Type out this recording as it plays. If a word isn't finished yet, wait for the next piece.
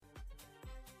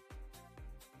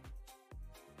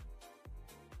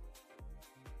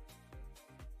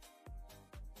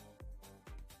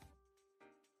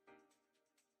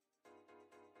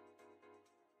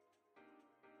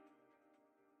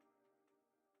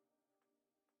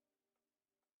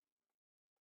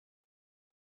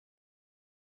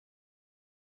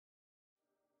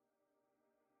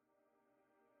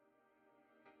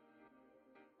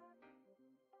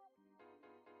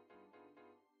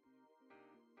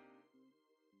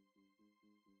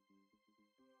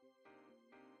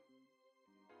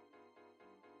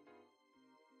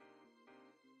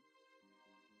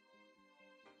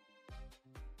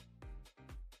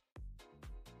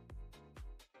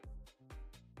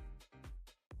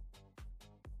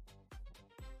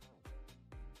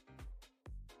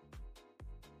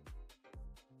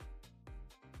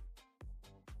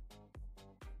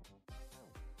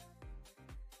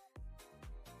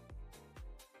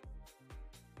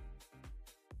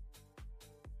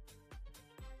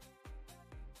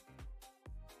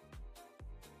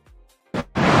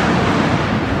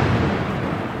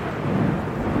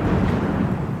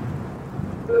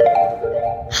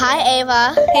Hi,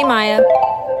 Ava. Hey, Maya.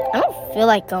 I don't feel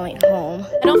like going home.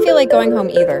 I don't feel like going home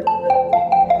either.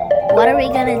 What are we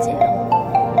gonna do?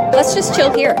 Let's just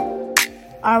chill here.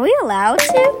 Are we allowed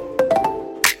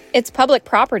to? It's public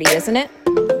property, isn't it?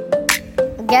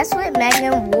 Guess what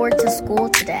Megan wore to school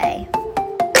today?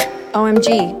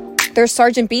 OMG. There's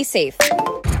Sergeant Be Safe. Let's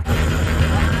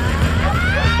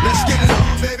get it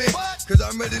on, baby. Cause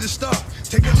I'm ready to start.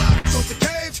 Take a lock off the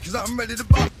cage, cause I'm ready to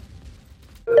bop.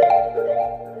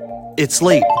 It's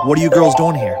late. What are you girls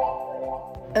doing here?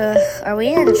 Are we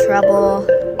in trouble?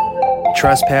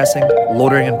 Trespassing,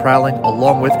 loitering and prowling,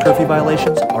 along with curfew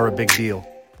violations, are a big deal.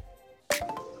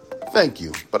 Thank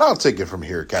you, but I'll take it from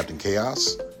here, Captain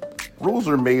Chaos. Rules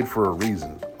are made for a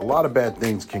reason. A lot of bad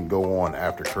things can go on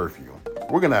after curfew.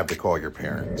 We're gonna have to call your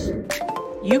parents.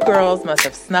 You girls must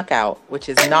have snuck out, which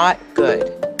is not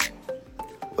good.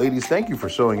 Ladies, thank you for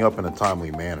showing up in a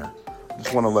timely manner.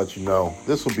 Just want to let you know,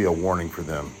 this will be a warning for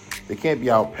them. They can't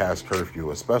be out past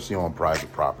curfew, especially on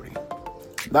private property.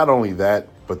 Not only that,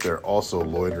 but they're also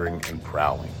loitering and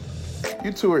prowling.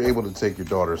 You two are able to take your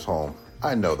daughters home.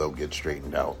 I know they'll get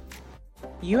straightened out.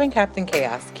 You and Captain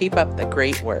Chaos keep up the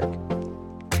great work.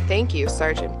 Thank you,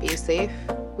 Sergeant Be Safe.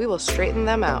 We will straighten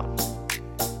them out.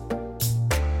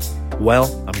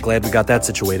 Well, I'm glad we got that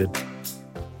situated.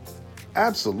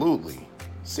 Absolutely.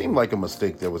 Seemed like a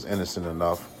mistake that was innocent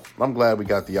enough. I'm glad we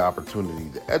got the opportunity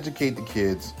to educate the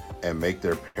kids and make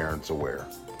their parents aware.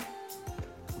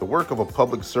 The work of a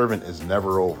public servant is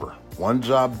never over. One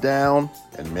job down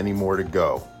and many more to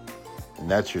go. And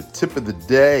that's your tip of the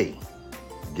day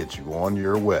to get you on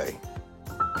your way.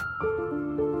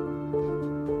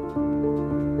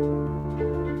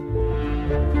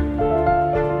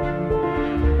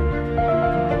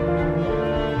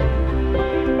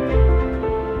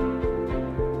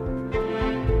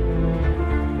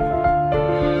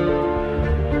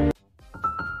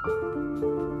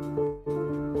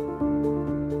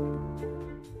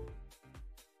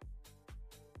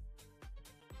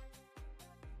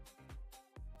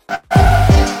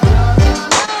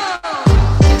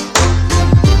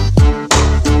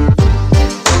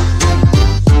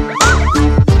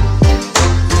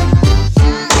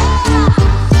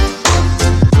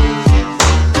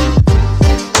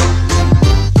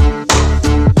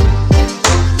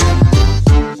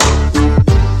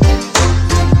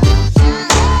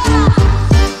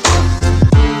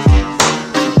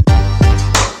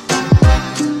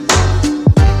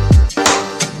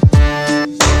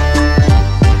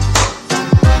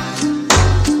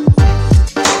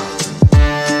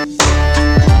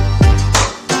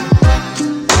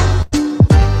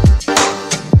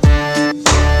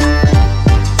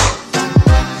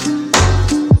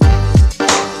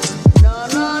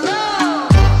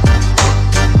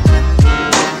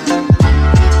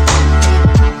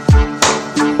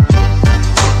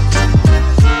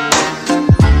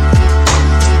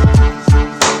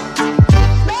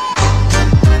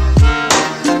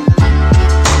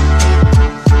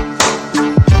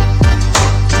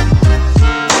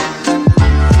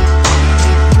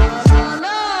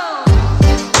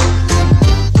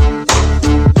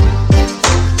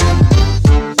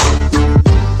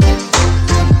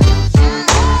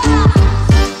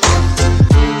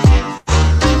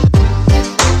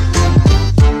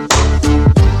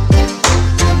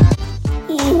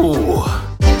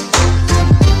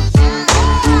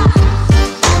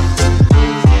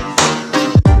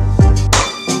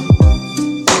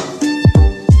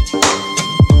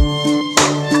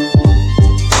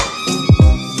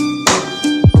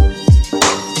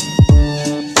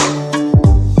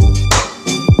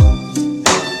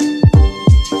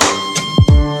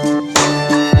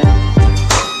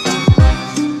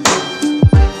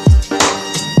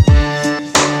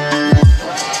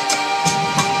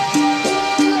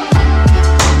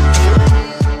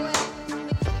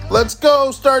 Let's go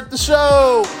start the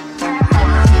show.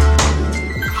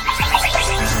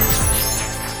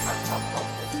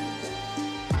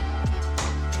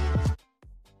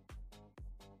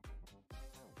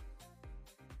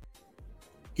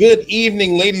 Good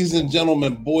evening, ladies and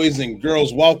gentlemen, boys and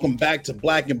girls. Welcome back to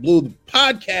Black and Blue, the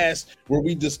podcast where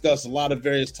we discuss a lot of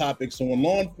various topics on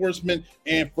law enforcement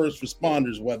and first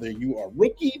responders. Whether you are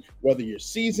rookie, whether you're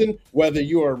seasoned, whether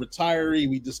you are a retiree,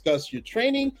 we discuss your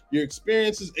training, your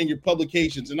experiences, and your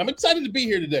publications. And I'm excited to be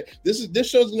here today. This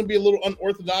show is going to be a little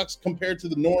unorthodox compared to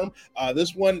the norm.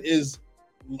 This one is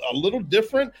a little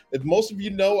different. If most of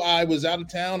you know, I was out of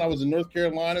town. I was in North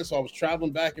Carolina, so I was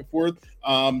traveling back and forth.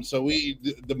 So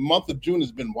the month of June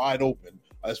has been wide open.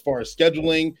 as far as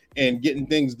scheduling and getting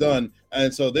things done.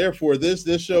 And so therefore this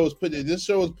show was put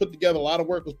together. A lot of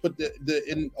work was put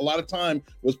in, a lot of time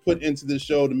was put into this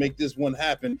show to make this one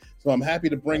happen. So I'm happy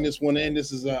to bring this one in.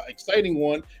 This is an exciting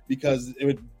one because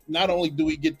not only do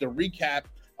we get to recap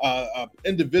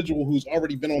individual who's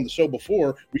already been on the show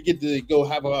before, we get to go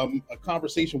have a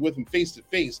conversation with him face to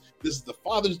face. This is the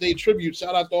Father's Day tribute.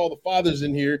 Shout out to all the fathers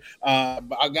in here.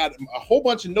 I got a whole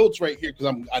bunch of notes right here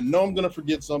because I know I'm going to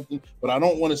forget something, but I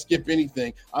don't want to skip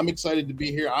anything. I'm excited to be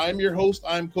here. I am your host.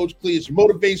 I'm Coach Cleus, your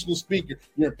motivational speaker,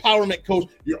 your empowerment coach,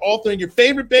 your author, and your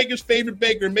favorite baker's favorite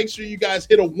baker. Make sure you guys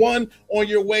hit a 1 on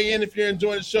your way in. If you're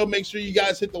enjoying the show, make sure you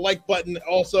guys hit the like button.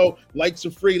 Also, likes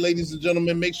are free, ladies and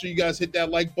gentlemen. Make sure you guys hit that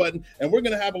like button, and we're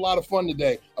going to have a lot of fun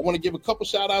today. I want to give a couple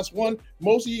shout outs. One,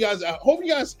 most of you guys, I hope you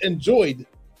guys enjoyed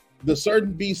the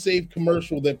Sergeant Be Safe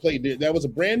commercial that played there. That was a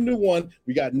brand new one.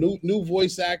 We got new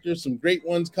voice actors, some great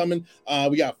ones coming.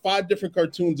 We got 5 different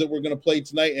cartoons that we're going to play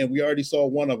tonight, and we already saw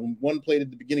one of them. One played at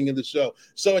the beginning of the show.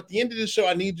 So at the end of the show,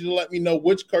 I need you to let me know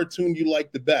which cartoon you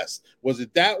like the best. Was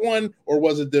it that one, or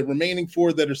was it the remaining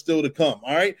 4 that are still to come?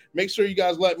 All right? Make sure you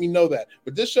guys let me know that.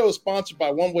 But this show is sponsored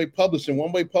by One Way Publishing.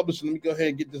 One Way Publishing, let me go ahead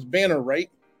and get this banner right.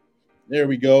 There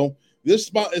we go.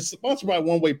 This is sponsored by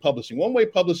One Way Publishing. One Way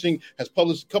Publishing has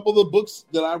published a couple of the books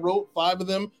that I wrote, 5 of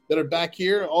them that are back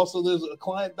here. Also, there's a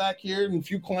client back here and a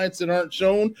few clients that aren't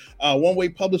shown. One Way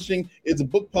Publishing is a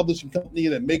book publishing company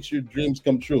that makes your dreams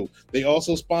come true. They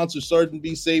also sponsor Sergeant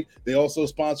Be Safe. They also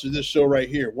sponsor this show right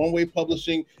here. One Way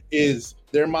Publishing is,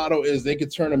 their motto is they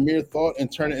could turn a mere thought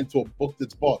and turn it into a book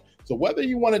that's bought. So whether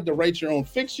you wanted to write your own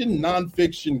fiction,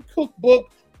 nonfiction,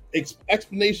 cookbook,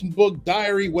 explanation book,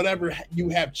 diary, whatever you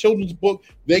have, children's book,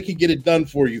 they can get it done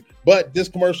for you. But this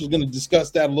commercial is going to discuss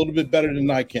that a little bit better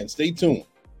than I can. Stay tuned.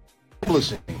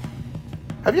 Publishing.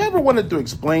 Have you ever wanted to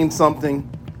explain something,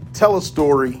 tell a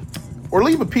story, or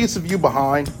leave a piece of you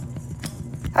behind?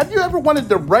 Have you ever wanted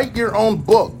to write your own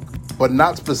book, but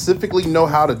not specifically know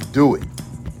how to do it?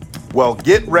 Well,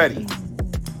 get ready.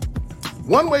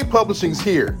 One Way Publishing's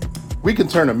here. We can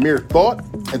turn a mere thought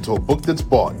into a book that's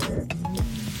bought.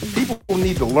 People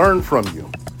need to learn from you.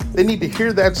 They need to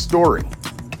hear that story.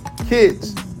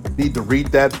 Kids need to read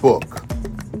that book.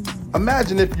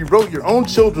 Imagine if you wrote your own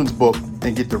children's book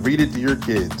and get to read it to your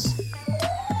kids.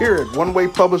 Here at One Way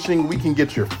Publishing, we can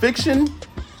get your fiction,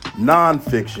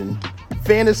 nonfiction,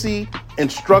 fantasy,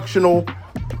 instructional,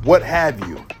 what have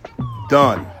you,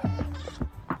 done.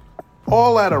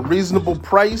 All at a reasonable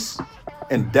price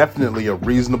and definitely a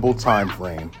reasonable time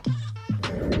frame.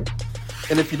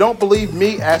 And if you don't believe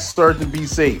me, ask Sergeant Be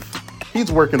Safe. He's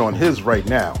working on his right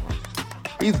now.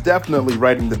 He's definitely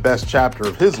writing the best chapter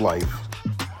of his life.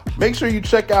 Make sure you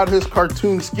check out his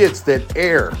cartoon skits that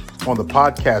air on the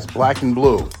podcast Black and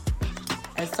Blue.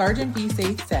 As Sergeant Be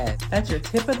Safe said, that's your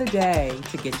tip of the day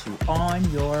to get you on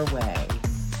your way.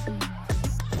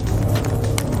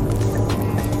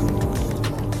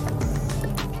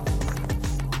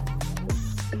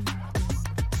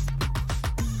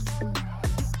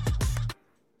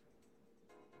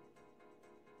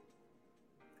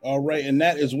 All right, and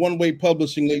that is One Way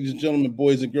Publishing, ladies and gentlemen,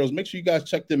 boys and girls. Make sure you guys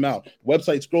check them out.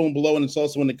 Website scrolling below, and it's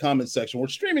also in the comment section. We're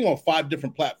streaming on 5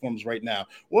 different platforms right now.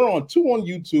 We're on 2 on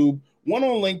YouTube, 1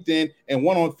 on LinkedIn, and 2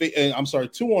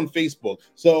 on Facebook.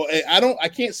 So I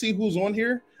can't see who's on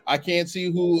here. I can't see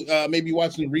who may be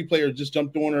watching the replay or just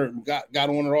jumped on or got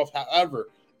on or off. However,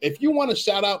 if you want to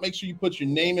shout out, make sure you put your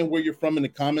name and where you're from in the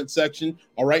comment section.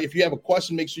 All right. If you have a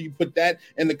question, make sure you put that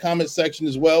in the comment section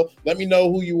as well. Let me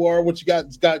know who you are, what you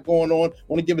got going on. I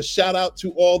want to give a shout out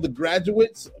to all the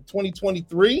graduates of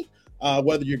 2023.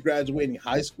 Whether you're graduating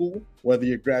high school, whether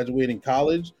you're graduating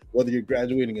college, whether you're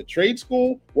graduating a trade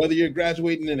school, whether you're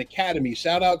graduating an academy,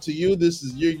 shout out to you. This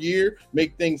is your year.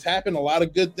 Make things happen. A lot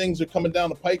of good things are coming down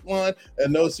the pipeline. I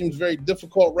know it seems very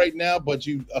difficult right now, but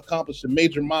you accomplished a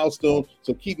major milestone,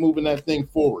 so keep moving that thing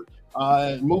forward.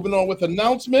 Moving on with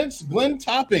announcements, Glenn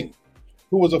Topping,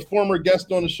 who was a former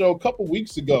guest on the show a couple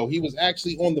weeks ago. He was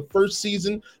actually on the first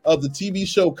season of the TV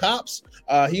show Cops.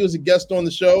 He was a guest on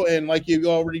the show, and like you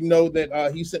already know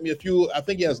that he sent me a few. I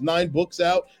think he has 9 books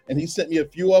out, and he sent me a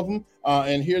few of them.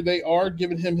 And here they are,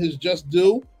 giving him his just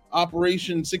due.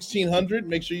 Operation 1600.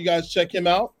 Make sure you guys check him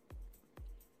out.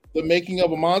 The Making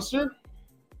of a Monster.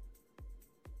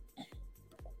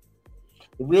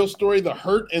 The Real Story, The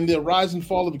Hurt and the Rise and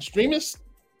Fall of Extremists.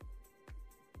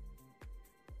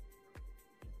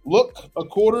 Look, a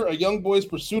Quarter, A Young Boy's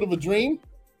Pursuit of a Dream,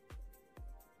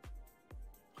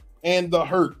 and The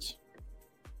Hurt.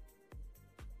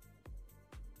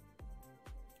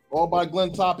 all by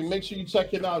Glenn Topping. Make sure you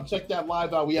check it out. Check that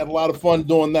live out. We had a lot of fun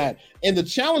doing that. And the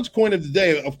challenge coin of the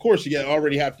day, of course, you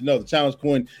already have to know the challenge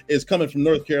coin is coming from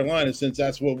North Carolina, since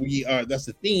that's what we are. That's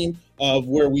the theme of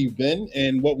where we've been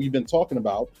and what we've been talking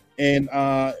about. And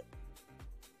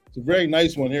it's a very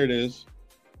nice one. Here it is.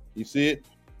 You see it?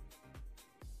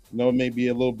 It may be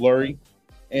a little blurry.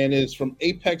 And it's from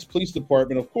Apex Police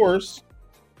Department, of course,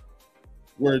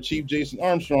 where Chief Jason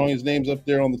Armstrong, his name's up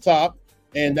there on the top.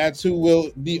 And that's who will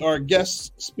be our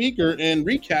guest speaker and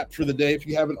recap for the day if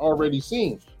you haven't already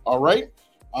seen. All right.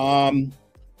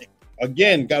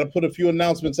 Again, got to put a few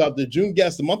announcements out there. June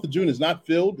guests, the month of June is not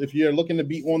filled. If you're looking to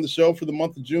be on the show for the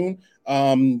month of June,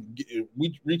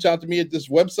 reach out to me at this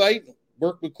website,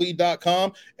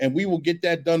 workwithclee.com, and we will get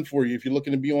that done for you. If you're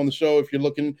looking to be on the show, if you're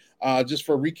looking just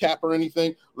for a recap or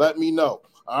anything, let me know.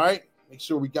 All right. Make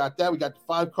sure we got that. We got the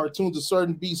 5 cartoons of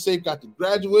Sergeant Be Safe. Got the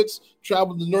graduates.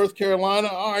 Traveled to North Carolina.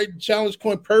 All right, challenge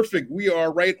coin, perfect. We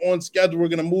are right on schedule. We're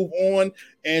going to move on.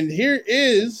 And here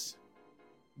is,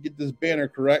 get this banner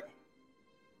correct,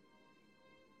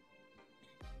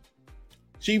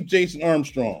 Chief Jason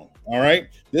Armstrong. All right.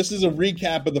 This is a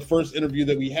recap of the first interview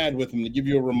that we had with him to give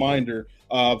you a reminder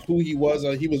of who he was.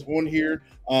 He was on here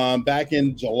back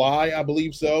in July, I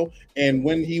believe so. And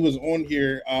when he was on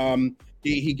here,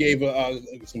 he gave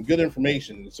some good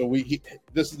information. So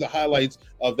this is the highlights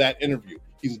of that interview.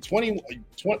 He's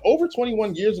over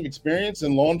 21 years of experience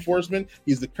in law enforcement.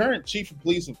 He's the current chief of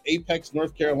police of Apex,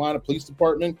 North Carolina Police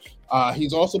Department.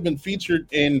 He's also been featured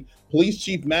in Police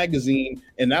Chief Magazine,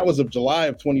 and that was of July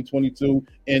of 2022.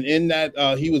 And in that,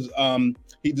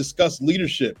 he discussed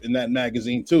leadership in that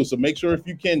magazine too. So make sure if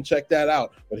you can check that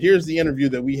out. But here's the interview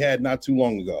that we had not too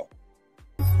long ago.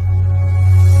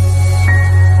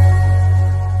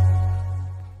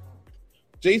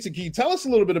 Jason, can you tell us a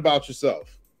little bit about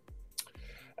yourself?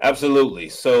 Absolutely.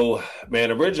 So, man,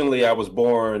 originally I was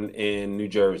born in New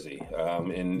Jersey.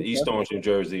 In East Orange, New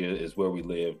Jersey is where we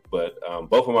lived. But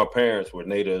both of my parents were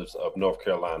natives of North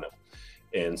Carolina.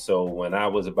 And so when I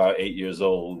was about 8 years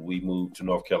old, we moved to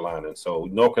North Carolina. And so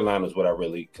North Carolina is what I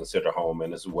really consider home.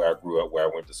 And this is where I grew up, where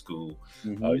I went to school.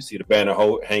 Mm-hmm. You see the banner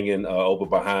hanging over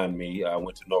behind me. I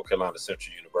went to North Carolina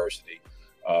Central University,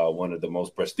 one of the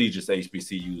most prestigious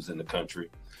HBCUs in the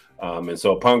country. And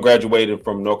so upon graduating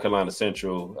from North Carolina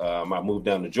Central, I moved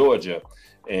down to Georgia,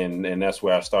 and that's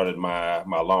where I started my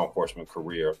law enforcement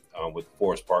career with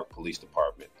Forest Park Police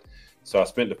Department. So I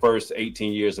spent the first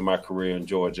 18 years of my career in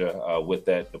Georgia with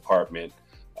that department.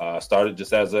 Started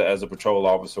just as a patrol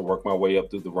officer, worked my way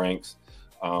up through the ranks.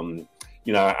 I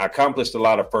accomplished a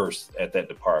lot of firsts at that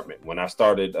department. When I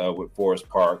started with Forest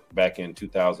Park back in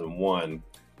 2001,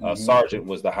 sergeant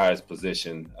was the highest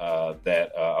position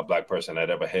that a Black person had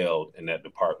ever held in that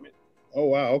department. Oh,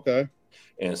 wow. Okay.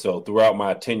 And so throughout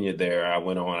my tenure there,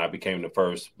 I became the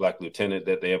first Black lieutenant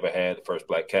that they ever had, the first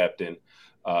Black captain,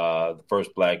 the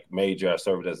first Black major. I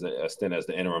served as a stint as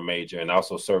the interim major, and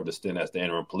also served a stint as the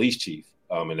interim police chief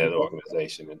in that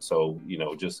organization. And so,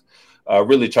 just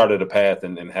really charted a path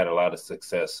and had a lot of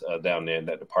success down there in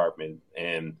that department.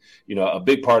 And, a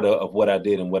big part of what I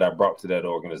did and what I brought to that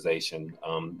organization,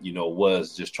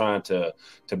 was just trying to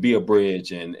be a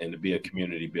bridge and to be a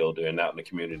community builder and out in the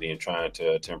community and trying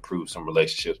to improve some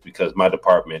relationships, because my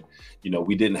department,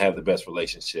 we didn't have the best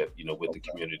relationship, with the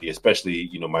community, especially,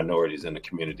 minorities in the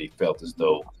community felt as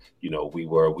though, we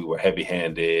were heavy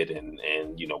handed and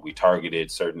we targeted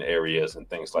certain areas and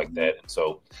things like that. And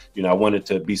so, I wanted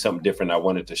to be something different. I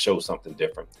wanted to show something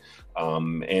different.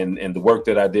 And the work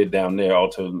that I did down there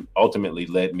ultimately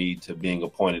led me to being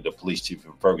appointed the police chief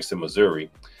in Ferguson, Missouri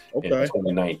in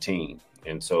 2019.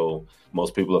 And so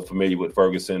most people are familiar with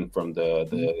Ferguson from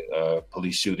the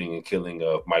police shooting and killing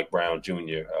of Mike Brown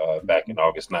Jr. Back in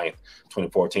August 9th,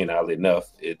 2014. Oddly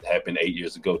enough, it happened 8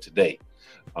 years ago today.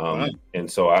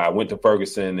 And so I went to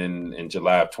Ferguson in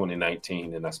July of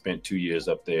 2019, and I spent 2 years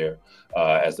up there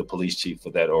as the police chief for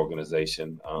that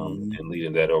organization and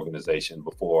leading that organization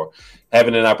before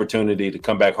having an opportunity to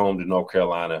come back home to North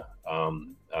Carolina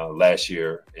last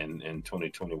year in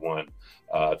 2021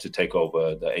 to take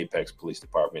over the Apex Police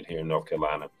Department here in North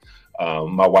Carolina.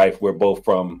 My wife, we're both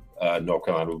from North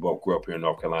Carolina. We both grew up here in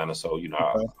North Carolina. So,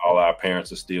 all our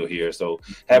parents are still here. So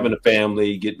having a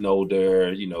family, getting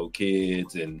older,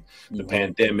 kids and the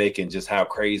pandemic and just how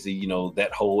crazy,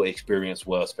 that whole experience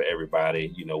was for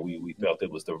everybody. We felt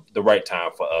it was the right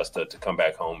time for us to come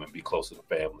back home and be closer to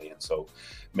family. And so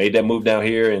made that move down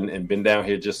here and been down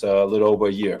here just a little over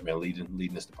a year, man,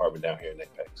 leading this department down here in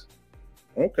Apex.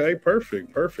 Okay,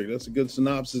 perfect. That's a good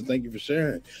synopsis. Thank you for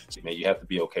sharing. Man, you have to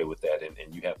be okay with that,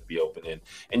 and you have to be open,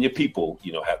 and your people,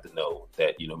 have to know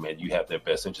that, man, you have their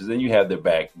best interests and you have their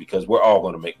back, because we're all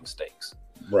going to make mistakes.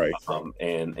 Right.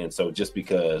 And so just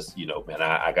because, man,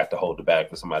 I got to hold the bag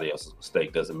for somebody else's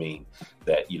mistake doesn't mean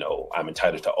that, I'm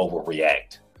entitled to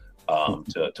overreact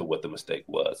to what the mistake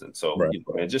was. And so, right.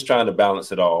 Man, just trying to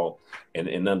balance it all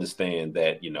and understand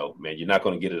that, man, you're not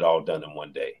going to get it all done in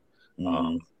one day.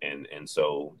 Mm-hmm. And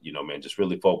so, man, just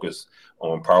really focus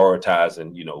on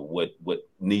prioritizing, what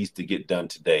needs to get done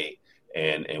today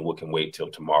and what can wait till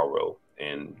tomorrow,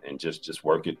 and just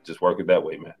work it that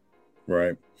way, man.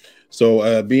 Right.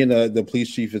 So being the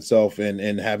police chief itself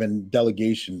and having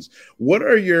delegations,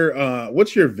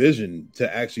 what's your vision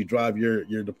to actually drive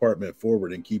your department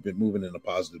forward and keep it moving in a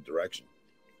positive direction?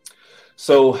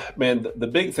 So, man, the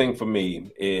big thing for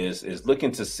me is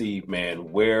looking to see,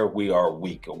 man, where we are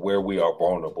weak or where we are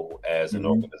vulnerable as an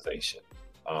organization.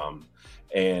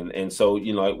 And so,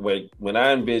 when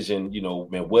I envision,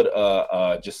 man,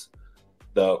 what just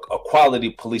a quality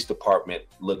police department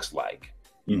looks like.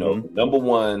 Number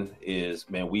one is,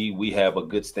 man, we have a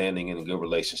good standing and a good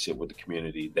relationship with the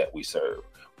community that we serve,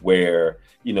 where,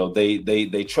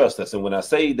 they trust us. And when I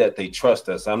say that they trust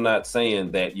us, I'm not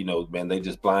saying that, man, they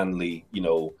just blindly,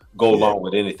 go along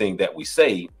with anything that we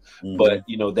say, but,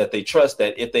 that they trust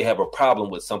that if they have a problem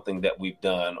with something that we've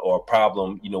done, or a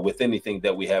problem, with anything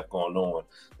that we have going on,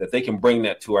 that they can bring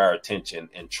that to our attention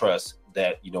and trust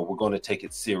that, we're going to take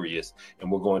it serious, and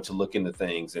we're going to look into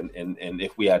things. And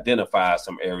if we identify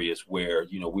some areas where,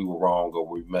 we were wrong or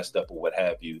we messed up or what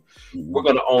have you, we're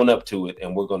going to own up to it,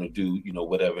 and we're going to do,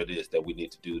 whatever it is that we need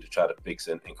to do to try to fix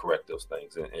and correct those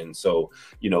things. And so,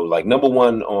 like number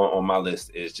one on my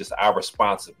list is just our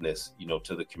responsiveness,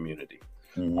 to the community,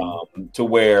 to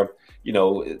where,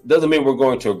 it doesn't mean we're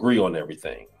going to agree on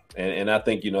everything. And I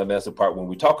think, that's the part when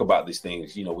we talk about these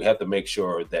things, we have to make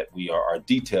sure that we are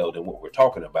detailed in what we're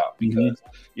talking about, because,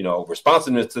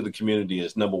 responsiveness to the community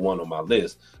is number one on my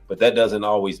list. But that doesn't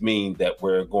always mean that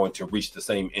we're going to reach the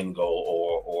same end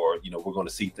goal, or we're going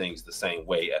to see things the same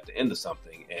way at the end of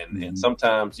something. And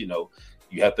sometimes,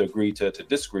 you have to agree to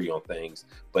disagree on things,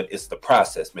 but it's the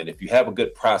process, man. If you have a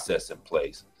good process in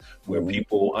place where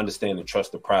people understand and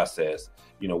trust the process,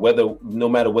 no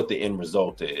matter what the end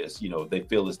result is, they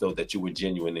feel as though that you were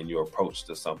genuine in your approach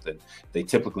to something, they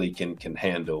typically can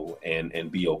handle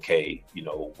and be okay,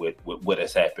 with what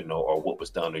has happened, or what was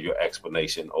done, or your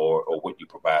explanation, or what you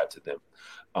provide to them.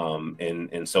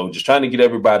 And so just trying to get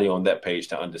everybody on that page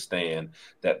to understand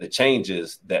that the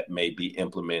changes that may be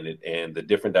implemented and the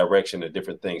different direction and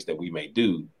different things that we may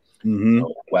do,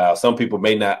 while some people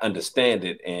may not understand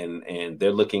it, and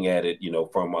they're looking at it,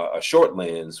 from a short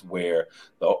lens, where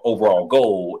the overall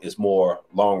goal is more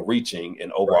long reaching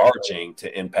and overarching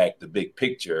to impact the big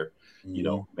picture.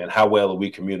 And how well are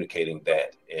we communicating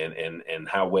that, and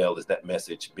how well is that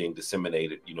message being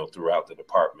disseminated, throughout the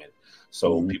department,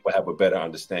 so people have a better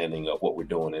understanding of what we're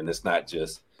doing. And it's not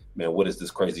just, man, what is this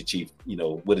crazy chief,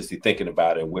 what is he thinking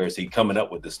about, and where is he coming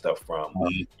up with this stuff from?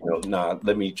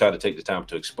 Let me try to take the time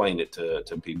to explain it to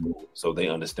people, so they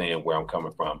understand where I'm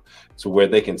coming from, so where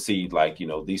they can see, like,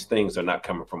 these things are not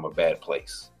coming from a bad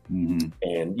place.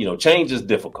 And change is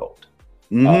difficult.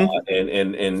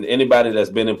 And anybody that's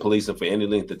been in policing for any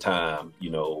length of time,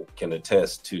 can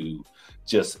attest to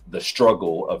just the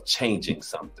struggle of changing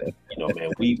something.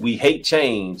 Man, we hate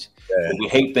change, but we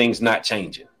hate things not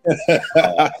changing.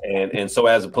 And so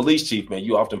as a police chief, man,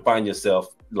 you often find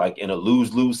yourself like in a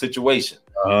lose-lose situation.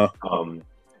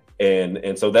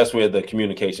 And so that's where the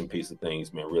communication piece of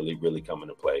things, man, really, really come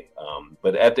into play.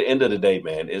 But at the end of the day,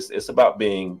 man, it's about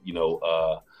being,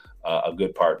 a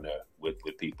good partner with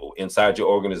people inside your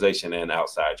organization and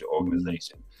outside your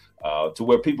organization, to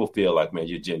where people feel like, man,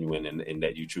 you're genuine, and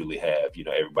that you truly have,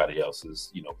 everybody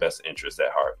else's, best interest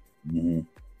at heart.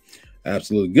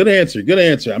 Absolutely. Good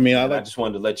answer. I mean, I just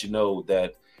wanted to let you know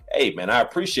that, hey, man, I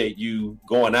appreciate you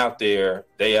going out there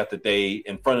day after day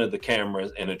in front of the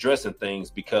cameras and addressing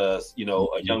things, because,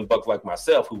 a young buck like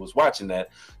myself who was watching that,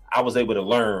 I was able to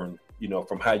learn,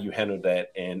 from how you handle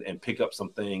that and pick up some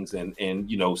things. And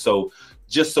so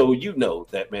just so you know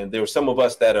that, man, there are some of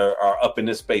us that are up in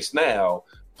this space now,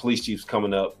 police chiefs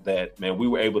coming up, that, man, we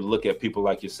were able to look at people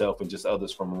like yourself and just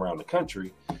others from around the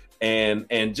country,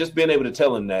 and just being able to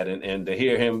tell him that, and to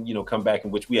hear him, come back, in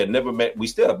which we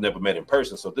still have never met in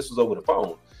person. So this was over the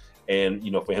phone. And,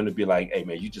 for him to be like, hey,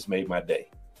 man, you just made my day.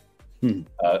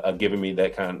 Giving me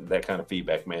that kind of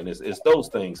feedback, man. It's those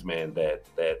things, man, that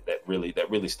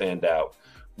really stand out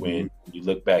when you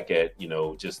look back at,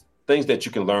 just things that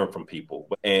you can learn from people,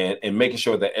 and making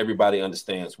sure that everybody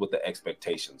understands what the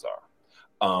expectations are.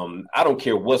 I don't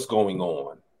care what's going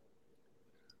on.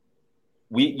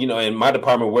 We, in my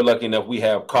department, we're lucky enough, we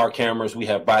have car cameras, we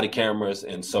have body cameras.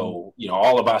 And so,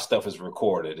 all of our stuff is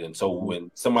recorded. And so when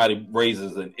somebody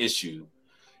raises an issue,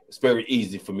 it's very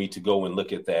easy for me to go and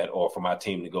look at that, or for my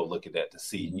team to go look at that to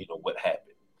see, what happened.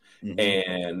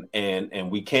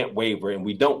 And we can't waver, and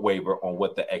we don't waver on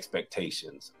what the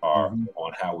expectations are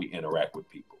on how we interact with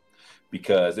people.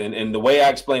 Because, and the way I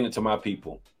explain it to my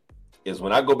people is,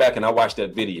 when I go back and I watch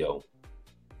that video,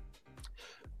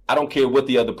 I don't care what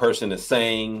the other person is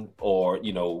saying, or,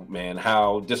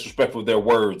 how disrespectful their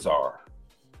words are.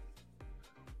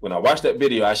 When I watch that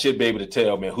video, I should be able to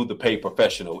tell, who the paid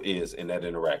professional is in that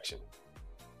interaction.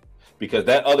 Because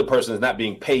that other person is not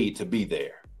being paid to be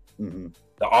there.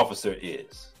 The officer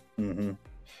is.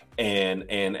 And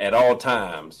at all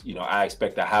times, I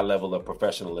expect a high level of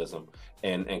professionalism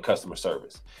and customer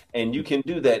service. And you can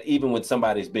do that even when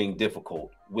somebody's being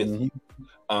difficult with you.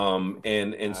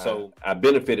 So I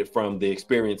benefited from the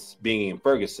experience being in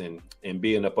Ferguson and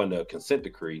being up under a consent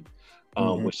decree,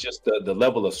 was just the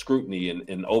level of scrutiny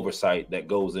and oversight that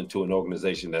goes into an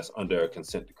organization that's under a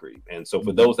consent decree. And so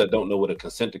for those that don't know what a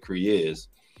consent decree is,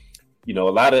 a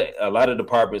lot of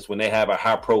departments, when they have a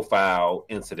high profile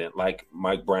incident like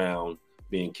Mike Brown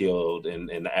being killed in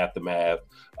the aftermath,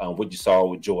 what you saw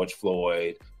with George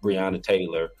Floyd, Breonna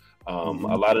Taylor, a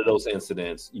lot of those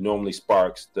incidents normally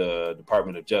sparks the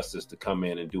Department of Justice to come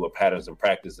in and do a patterns and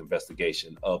practice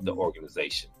investigation of the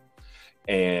organization.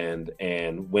 And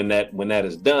when that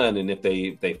is done, and if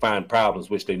they find problems,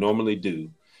 which they normally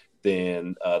do,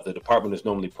 then the department is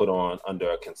normally put on under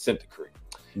a consent decree.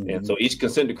 And so each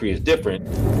consent decree is different.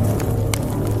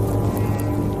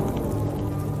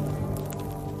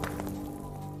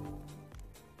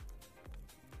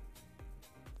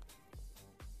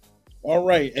 All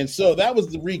right. And so that was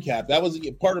the recap. That was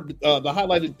part of the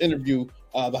highlighted interview,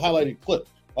 the highlighted clip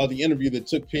of the interview that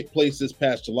took place this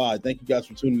past July. Thank you guys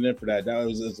for tuning in for that. It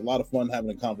was a lot of fun having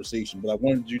a conversation, but I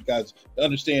wanted you guys to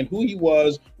understand who he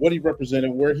was, what he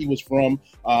represented, where he was from,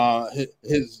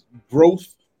 his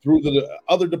growth through the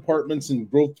other departments and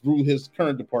growth through his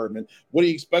current department, what he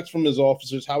expects from his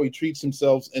officers, how he treats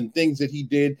himself, and things that he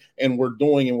did and we're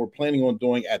doing and we're planning on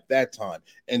doing at that time.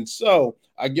 And so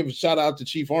I give a shout out to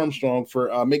Chief Armstrong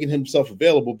for making himself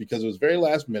available, because it was very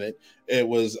last minute. It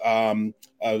was on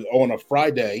a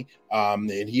Friday,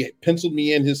 and he penciled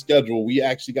me in his schedule. We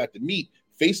actually got to meet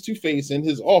face-to-face in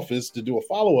his office to do a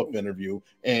follow-up interview,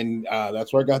 and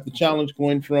that's where I got the challenge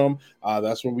coin from.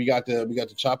 That's where we got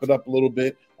to chop it up a little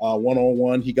bit,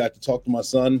 one-on-one. He got to talk to my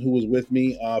son, who was with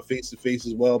me, face-to-face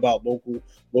as well, about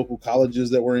local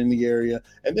colleges that were in the area.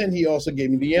 And then he also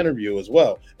gave me the interview as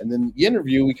well. And then the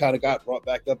interview, we kind of got brought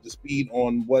back up to speed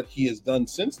on what he has done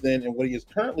since then and what he has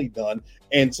currently done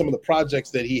and some of the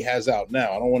projects that he has out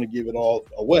now. I don't want to give it all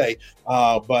away,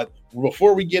 but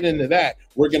before we get into that,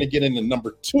 we're going to get into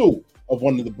number 2 of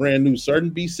one of the brand new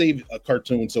Sergeant Be Safe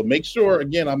cartoons. So make sure,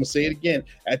 again, I'm going to say it again,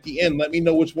 at the end, let me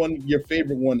know which one your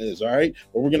favorite one is, all right?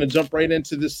 But we're going to jump right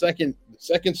into this second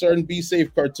Sergeant Be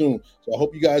Safe cartoon. So I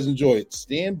hope you guys enjoy it.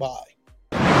 Stand by.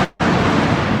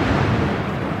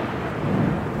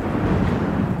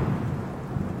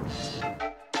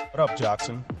 What up,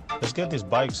 Jackson? Let's get these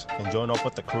bikes and join up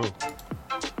with the crew.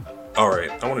 All right,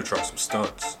 I want to try some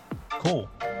stunts. Cool.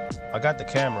 I got the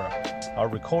camera. I'll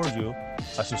record you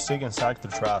as you zig and zag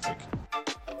through traffic.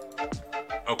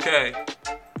 Okay,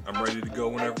 I'm ready to go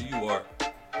whenever you are.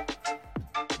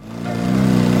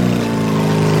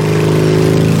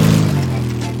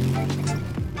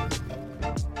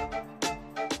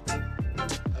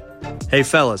 Hey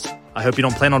fellas, I hope you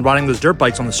don't plan on riding those dirt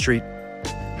bikes on the street.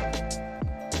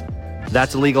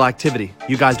 That's illegal activity.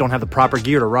 You guys don't have the proper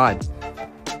gear to ride.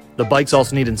 The bikes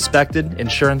also need inspected,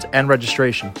 insurance, and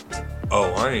registration.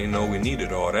 Oh, I didn't know we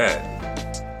needed all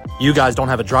that. You guys don't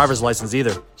have a driver's license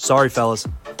either. Sorry, fellas.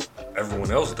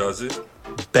 Everyone else does it.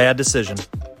 Bad decision.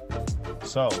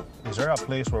 So, is there a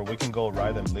place where we can go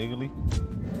ride them legally?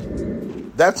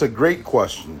 That's a great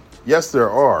question. Yes, there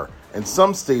are. In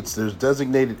some states, there's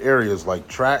designated areas like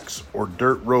tracks or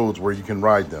dirt roads where you can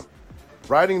ride them.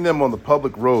 Riding them on the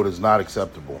public road is not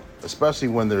acceptable, especially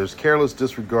when there's careless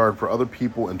disregard for other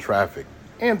people and traffic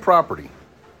and property.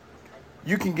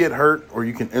 You can get hurt or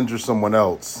you can injure someone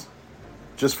else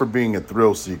just for being a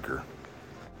thrill seeker.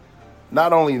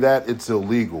 Not only that, it's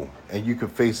illegal and you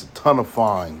could face a ton of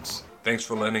fines. Thanks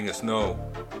for letting us know.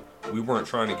 We weren't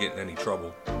trying to get in any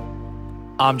trouble.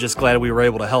 I'm just glad we were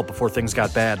able to help before things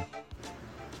got bad.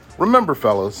 Remember,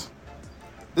 fellas,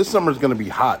 this summer's going to be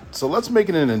hot, so let's make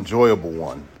it an enjoyable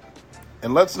one.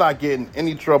 And let's not get in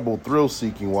any trouble thrill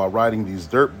seeking while riding these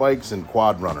dirt bikes and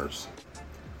quad runners.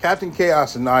 Captain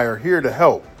Chaos and I are here to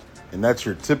help, and that's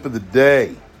your tip of the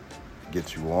day.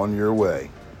 Get you on your way.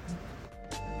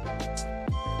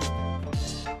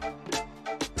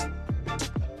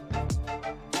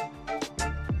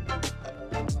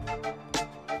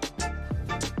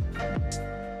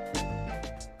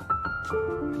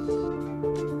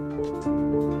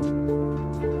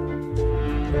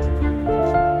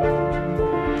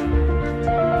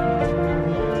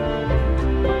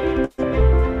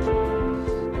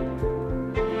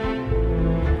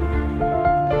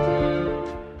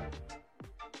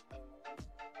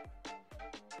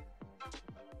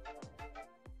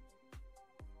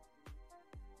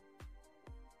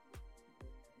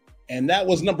 And that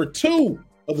was number 2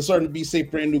 of the Sergeant Be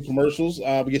Safe brand new commercials.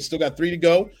 We still got 3 to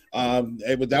go.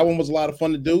 But that one was a lot of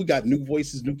fun to do. We got new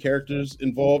voices, new characters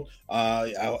involved.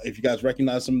 If you guys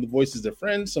recognize some of the voices, their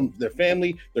friends, some their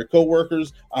family, their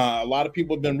co-workers. A lot of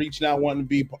people have been reaching out wanting to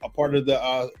be a part of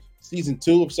the season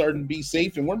 2 of Sergeant Be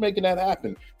Safe, and we're making that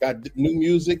happen. Got new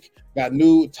music, got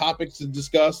new topics to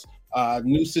discuss,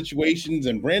 new situations,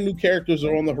 and brand new characters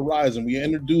are on the horizon. We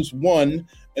introduced one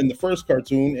in the first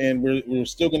cartoon, and we're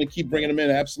still going to keep bringing them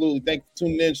in. Absolutely. Thank you for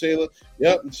tuning in, Shayla.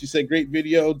 Yep, she said great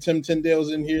video. Tim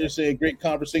Tyndale's in here saying great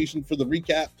conversation for the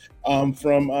recap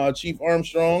from Chief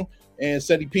Armstrong. And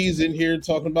Seti P's in here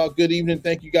talking about good evening.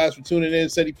 Thank you guys for tuning in.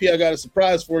 Seti P, I got a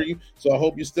surprise for you, so I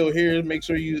hope you're still here. Make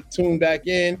sure you tune back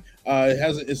in.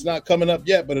 It's not coming up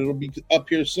yet, but it'll be up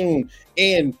here soon.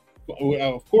 And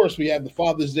of course, we have the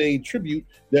Father's Day tribute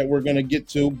that we're going to get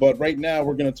to. But right now,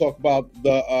 we're going to talk about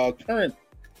the current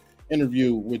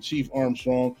interview with Chief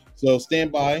Armstrong. So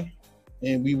stand by,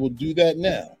 and we will do that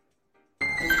now.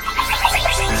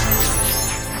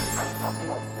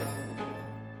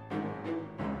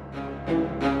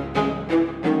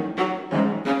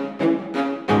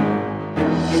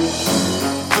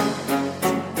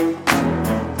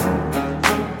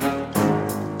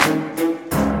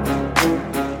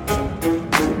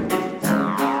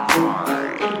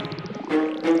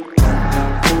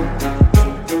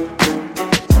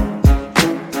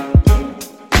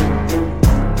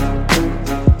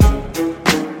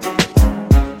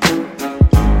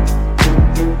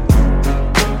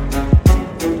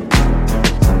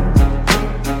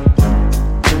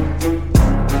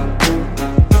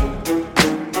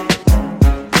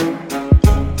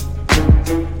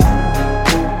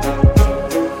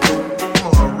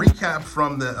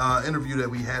 From the interview that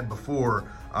we had before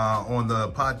on the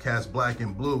podcast Black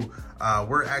and Blue,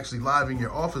 we're actually live in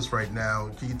your office right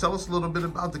now. Can you tell us a little bit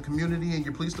about the community and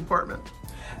your police department?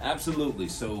 Absolutely.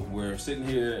 So we're sitting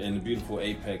here in the beautiful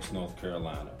Apex, North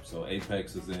Carolina. So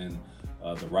Apex is in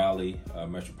the Raleigh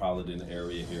metropolitan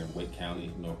area here in Wake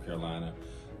County, North Carolina.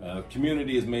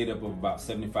 Community is made up of about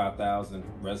 75,000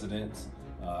 residents.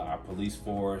 Our police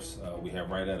force, we have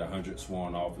right at 100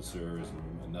 sworn officers,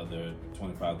 and another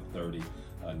 25 to 30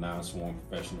 non-sworn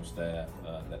professional staff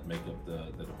that make up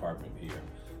the department here.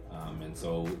 And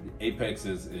so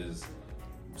Apex's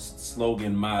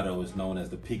slogan motto is known as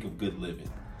the peak of good living.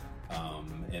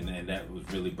 And that was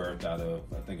really birthed out of,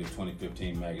 I think, a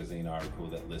 2015 magazine article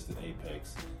that listed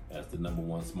Apex as the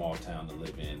 #1 small town to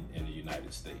live in the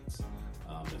United States.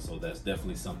 And so that's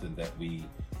definitely something that we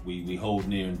hold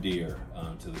near and dear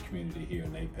to the community here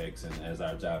in Apex. And as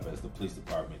our job as the police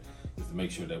department is to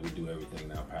make sure that we do everything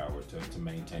in our power to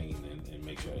maintain and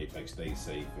make sure Apex stays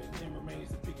safe and remains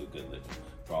the peak of good living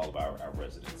for all of our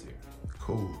residents here.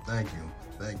 Cool, thank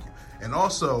you. And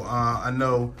also, I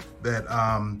know that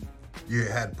you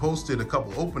had posted a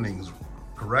couple openings,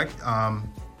 correct?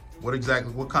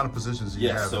 What kind of positions do you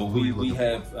have? So we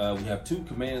have 2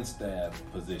 command staff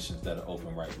positions that are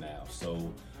open right now.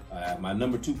 So my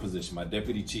number 2 position, my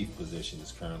deputy chief position,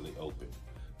 is currently open.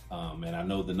 And I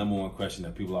know the #1 question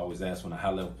that people always ask when a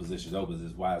high-level position opens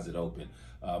is, why is it open?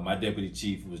 My deputy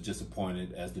chief was just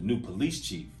appointed as the new police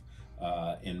chief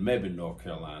in Mebane, North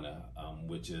Carolina,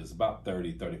 which is about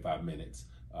 35 minutes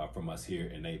from us here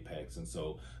in Apex. And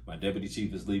so my deputy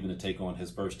chief is leaving to take on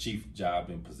his first chief job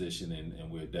and position, and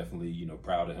we're definitely,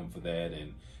 proud of him for that,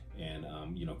 and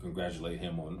congratulate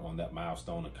him on that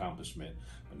milestone accomplishment.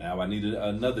 But now I needed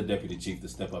another deputy chief to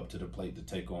step up to the plate to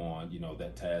take on,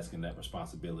 that task and that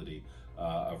responsibility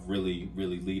of really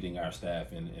leading our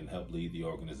staff and help lead the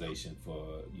organization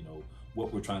for,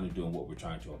 what we're trying to do and what we're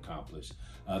trying to accomplish.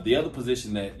 The other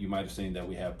position that you might have seen that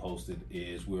we have posted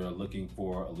is we're looking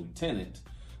for a lieutenant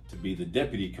to be the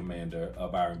deputy commander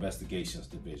of our investigations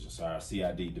division, so our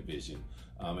CID division.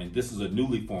 And this is a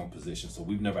newly formed position, so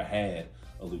we've never had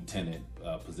a lieutenant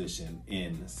position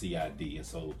in CID, and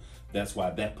so that's why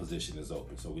that position is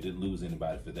open. So we didn't lose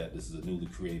anybody for that. This is a newly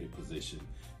created position,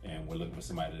 and we're looking for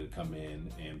somebody to come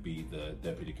in and be the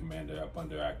deputy commander up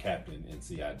under our captain in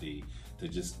CID to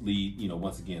just lead,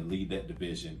 once again, lead that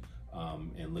division.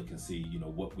 And look and see,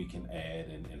 what we can add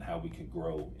and how we can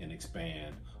grow and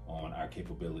expand on our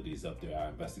capabilities up there, our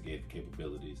investigative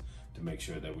capabilities, to make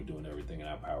sure that we're doing everything in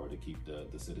our power to keep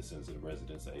the citizens and the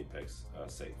residents of Apex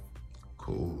safe.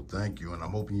 Cool, thank you. And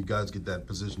I'm hoping you guys get that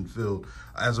position filled.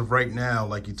 As of right now,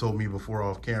 like you told me before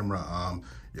off camera,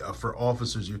 for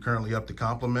officers, you're currently up to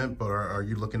complement, but are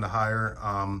you looking to hire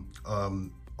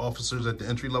officers at the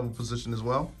entry-level position as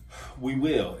well? We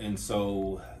will, and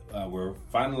so we're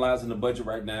finalizing the budget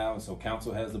right now. So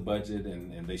council has the budget,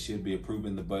 and they should be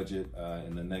approving the budget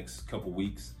in the next couple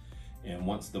weeks. And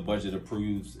once the budget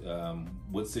approves,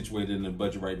 what's situated in the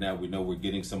budget right now, we know we're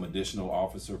getting some additional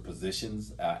officer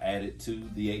positions added to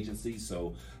the agency.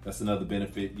 So that's another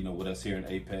benefit, with us here in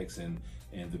Apex and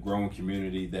the growing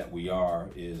community that we are,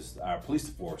 is our police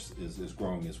force is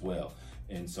growing as well.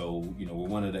 And so, we're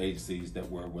one of the agencies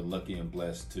that we're lucky and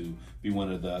blessed to be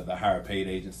one of the higher paid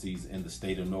agencies in the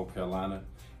state of North Carolina.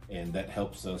 And that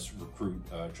helps us recruit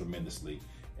tremendously.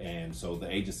 And so the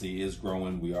agency is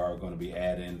growing. We are going to be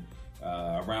adding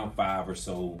around 5 or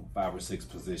 6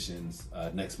 positions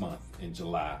next month in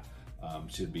July,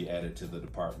 should be added to the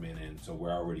department. And so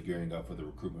we're already gearing up for the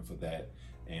recruitment for that.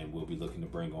 And we'll be looking to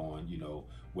bring on,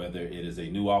 whether it is a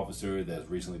new officer that's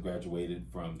recently graduated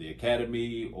from the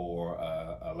academy or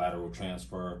a lateral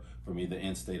transfer from either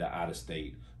in-state or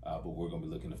out-of-state. But we're going to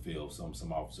be looking to fill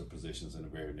some officer positions in the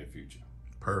very near future.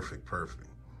 Perfect.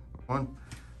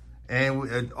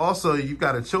 And also, you've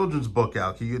got a children's book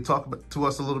out. Can you talk to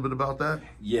us a little bit about that?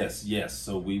 Yes.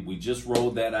 So we just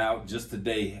rolled that out just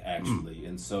today, actually.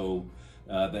 And so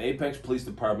the Apex Police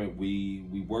Department,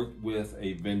 we worked with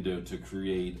a vendor to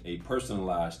create a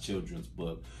personalized children's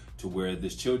book, to where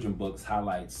this children's book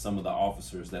highlights some of the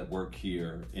officers that work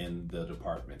here in the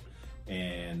department.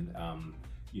 And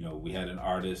we had an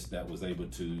artist that was able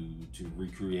to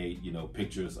recreate,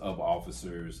 pictures of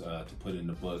officers to put in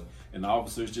the book. And the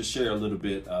officers just share a little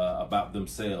bit about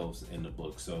themselves in the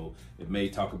book. So it may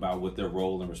talk about what their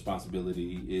role and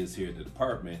responsibility is here at the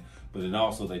department, but then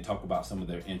also they talk about some of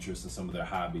their interests and some of their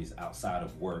hobbies outside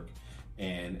of work.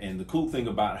 And the cool thing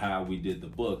about how we did the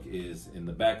book is in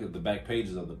the back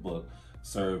pages of the book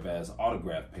serve as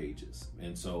autograph pages.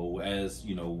 And so as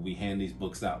we hand these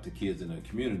books out to kids in the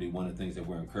community, one of the things that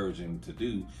we're encouraging to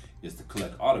do is to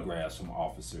collect autographs from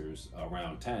officers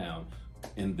around town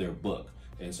in their book.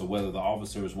 And so whether the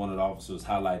officer is one of the officers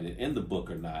highlighted in the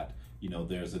book or not,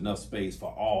 there's enough space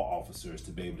for all officers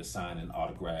to be able to sign and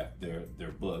autograph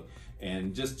their book.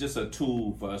 And just a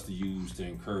tool for us to use to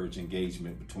encourage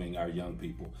engagement between our young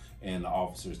people and the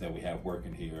officers that we have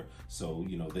working here. So,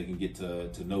 they can get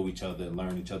to know each other and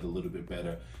learn each other a little bit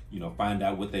better, find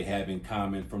out what they have in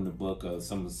common from the book,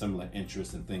 some of the similar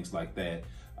interests and things like that.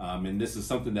 And this is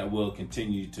something that we'll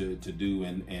continue to do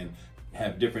and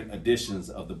have different editions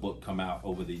of the book come out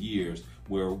over the years,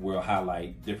 where we'll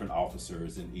highlight different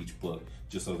officers in each book,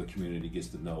 just so the community gets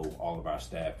to know all of our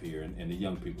staff here, and the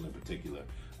young people in particular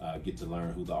get to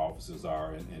learn who the officers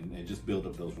are, and just build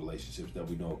up those relationships that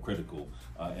we know are critical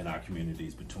in our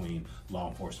communities between law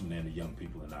enforcement and the young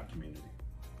people in our community.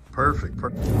 Perfect.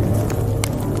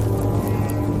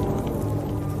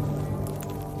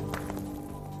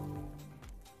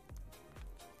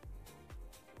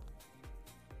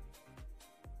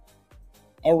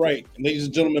 All right, ladies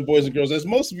and gentlemen, boys and girls, as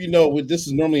most of you know, this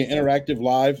is normally an interactive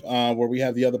live where we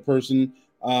have the other person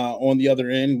on the other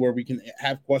end where we can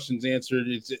have questions answered.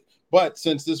 But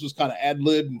since this was kind of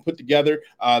ad-lib and put together,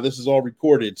 this is all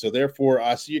recorded. So therefore,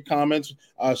 I see your comments.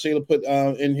 Shayla put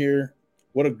in here,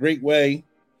 what a great way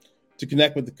to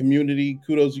connect with the community.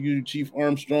 Kudos to you, Chief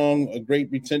Armstrong, a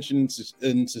great retention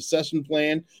and succession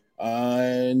plan.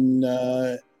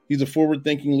 He's a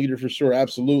forward-thinking leader for sure.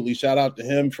 Absolutely. Shout out to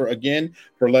him for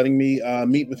letting me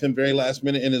meet with him very last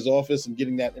minute in his office and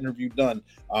getting that interview done.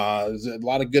 There's a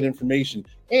lot of good information.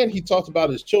 And he talked about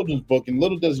his children's book. And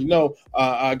little does he know,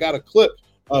 I got a clip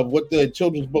of what the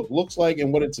children's book looks like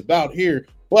and what it's about here.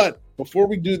 But before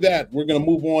we do that, we're going to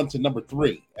move on to number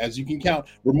 3. As you can count,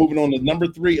 we're moving on to number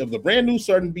 3 of the brand new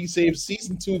Sergeant Be Safe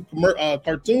Season 2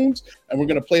 cartoons. And we're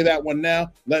going to play that one now.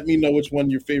 Let me know which one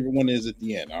your favorite one is at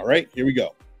the end. All right, here we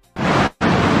go.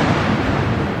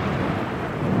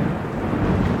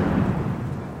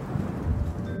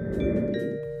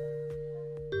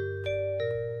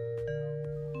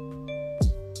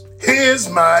 Here's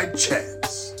my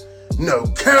chance. No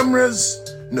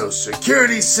cameras, no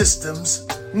security systems,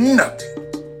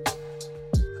 nothing.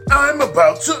 I'm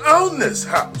about to own this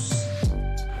house.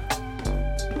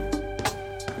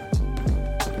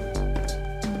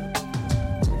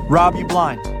 Rob, you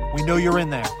blind. We know you're in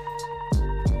there.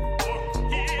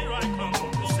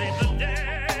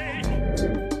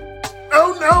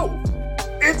 Oh no!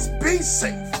 It's Be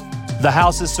Safe. The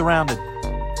house is surrounded.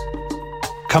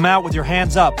 Come out with your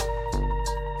hands up.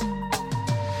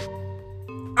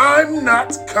 I'm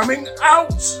not coming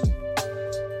out.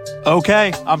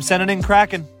 Okay, I'm sending in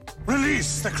Kraken.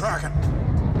 Release the Kraken.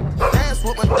 Dance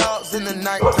with my dogs in the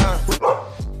nighttime.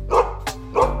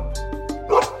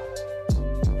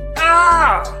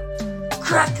 Ah!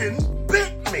 Kraken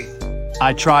bit me.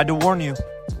 I tried to warn you.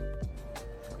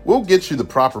 We'll get you the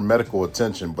proper medical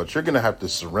attention, but you're going to have to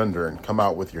surrender and come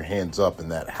out with your hands up in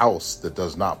that house that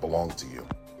does not belong to you.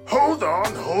 Hold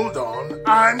on.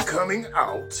 I'm coming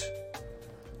out.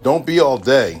 Don't be all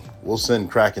day. We'll send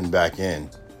Kraken back in.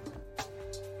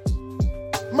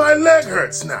 My leg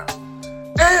hurts now,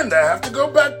 and I have to go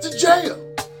back to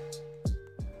jail.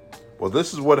 Well,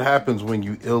 this is what happens when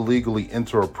you illegally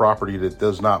enter a property that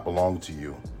does not belong to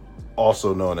you,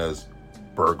 also known as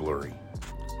burglary.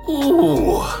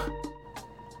 Ooh.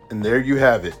 And there you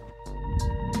have it.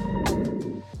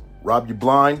 Rob, you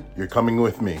blind, you're coming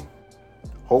with me.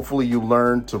 Hopefully you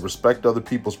learn to respect other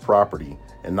people's property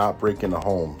and not break into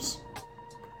homes.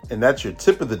 And that's your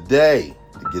tip of the day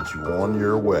to get you on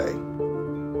your way.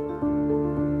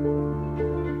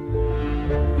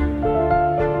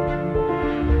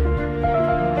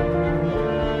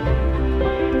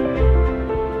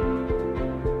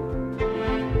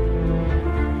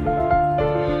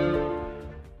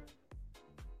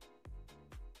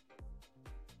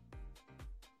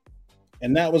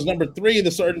 And that was number 3,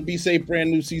 the Sergeant Be Safe brand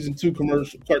new season 2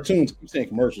 cartoons. I'm saying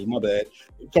commercials, my bad.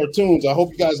 Cartoons. I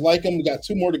hope you guys like them. We got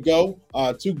 2 more to go.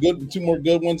 2 more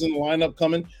good ones in the lineup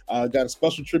coming. Got a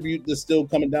special tribute that's still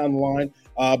coming down the line.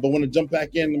 But want to jump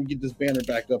back in and get this banner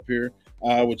back up here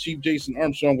with Chief Jason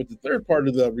Armstrong with the third part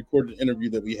of the recorded interview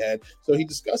that we had. So he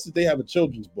discussed that they have a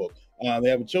children's book. They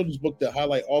have a children's book that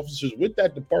highlight officers with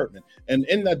that department. And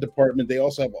in that department, they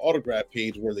also have an autograph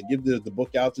page where they give the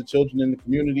book out to children in the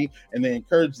community, and they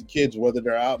encourage the kids, whether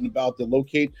they're out and about, to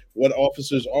locate what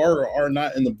officers are or are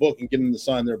not in the book and get them to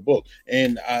sign their book.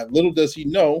 And little does he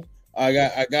know,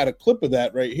 I got a clip of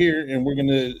that right here, and we're going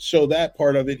to show that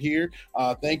part of it here.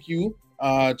 Thank you,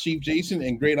 Chief Jason,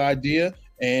 and great idea.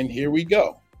 And here we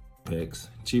go.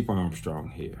 Chief Armstrong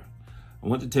here. I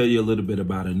want to tell you a little bit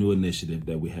about a new initiative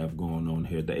that we have going on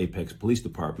here at the Apex Police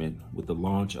Department with the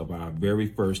launch of our very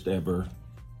first ever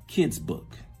kids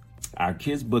book. Our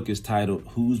kids book is titled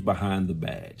Who's Behind the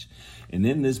Badge? And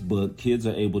in this book, kids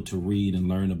are able to read and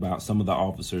learn about some of the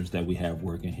officers that we have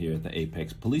working here at the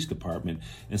Apex Police Department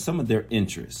and some of their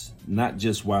interests, not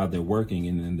just while they're working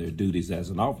and in their duties as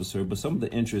an officer, but some of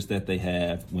the interests that they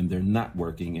have when they're not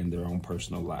working in their own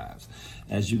personal lives.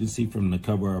 As you can see from the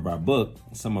cover of our book,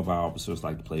 some of our officers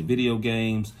like to play video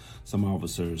games, some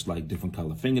officers like different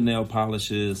color fingernail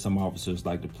polishes, some officers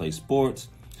like to play sports.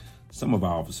 Some of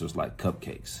our officers like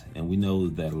cupcakes, and we know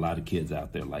that a lot of kids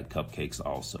out there like cupcakes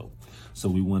also. So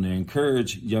we want to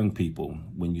encourage young people,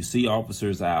 when you see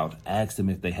officers out, ask them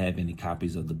if they have any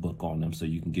copies of the book on them so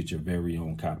you can get your very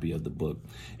own copy of the book.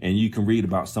 And you can read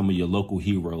about some of your local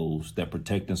heroes that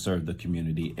protect and serve the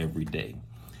community every day.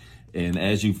 And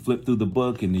as you flip through the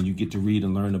book and then you get to read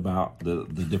and learn about the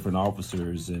different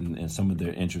officers and some of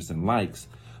their interests and likes,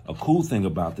 a cool thing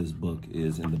about this book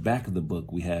is in the back of the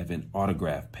book, we have an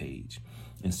autograph page.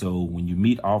 And so when you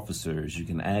meet officers, you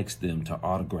can ask them to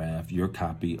autograph your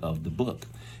copy of the book.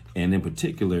 And in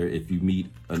particular, if you meet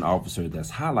an officer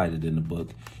that's highlighted in the book,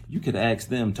 you could ask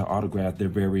them to autograph their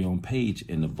very own page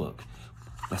in the book.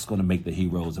 That's going to make the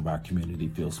heroes of our community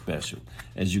feel special.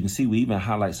 As you can see, we even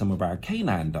highlight some of our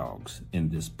canine dogs in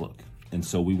this book. And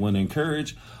so we want to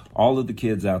encourage all of the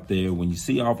kids out there, when you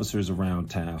see officers around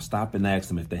town, stop and ask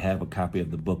them if they have a copy of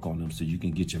the book on them so you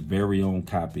can get your very own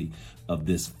copy of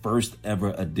this first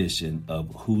ever edition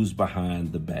of Who's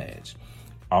Behind the Badge.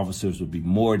 Officers would be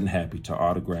more than happy to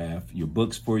autograph your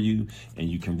books for you, and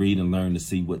you can read and learn to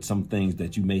see what some things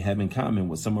that you may have in common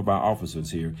with some of our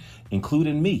officers here,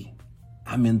 including me.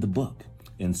 I'm in the book.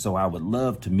 And so I would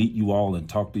love to meet you all and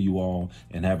talk to you all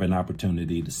and have an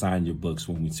opportunity to sign your books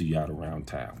when we see you out around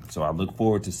town. So I look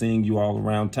forward to seeing you all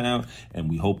around town, and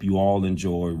we hope you all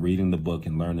enjoy reading the book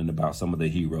and learning about some of the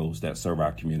heroes that serve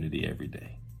our community every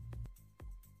day.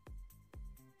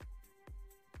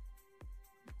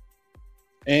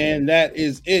 And that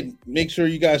is it. Make sure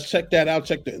you guys check that out.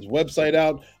 Check his website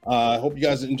out. I hope you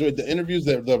guys enjoyed the interviews,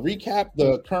 the recap,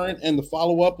 the current, and the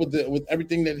follow up with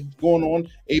everything that is going on.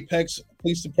 Apex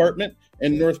Police Department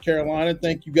in North Carolina.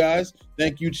 Thank you guys.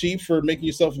 Thank you, Chief, for making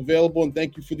yourself available, and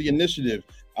thank you for the initiative.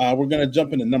 We're going to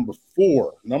jump into number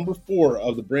four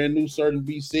of the brand new Sergeant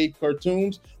Be Safe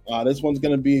cartoons. This one's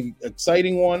going to be an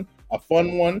exciting one, a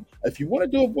fun one. If you want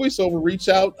to do a voiceover, reach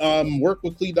out,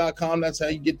 workwithclee.com. That's how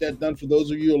you get that done for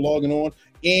those of you who are logging on.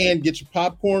 And get your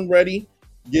popcorn ready.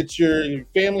 Get your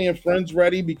family and friends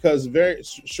ready, because very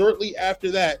shortly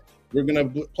after that, we're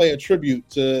going to play a tribute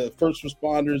to first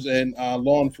responders and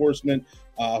law enforcement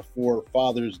for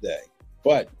Father's Day.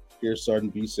 But here's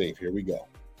Sergeant Be Safe. Here we go.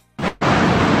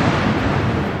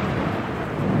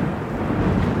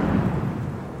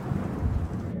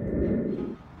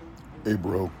 Hey,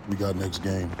 bro, we got next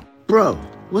game. Bro,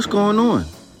 what's going on?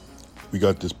 We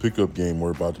got this pickup game we're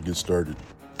about to get started.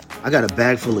 I got a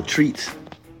bag full of treats.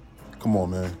 Come on,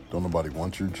 man. Don't nobody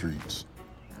want your treats.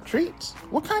 Treats?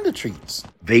 What kind of treats?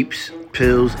 Vapes,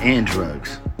 pills, and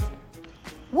drugs.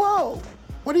 Whoa!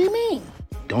 What do you mean?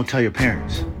 Don't tell your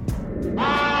parents.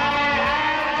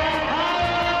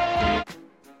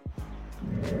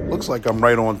 Looks like I'm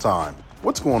right on time.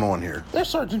 What's going on here? There's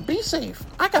Sergeant Be Safe.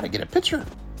 I gotta get a picture.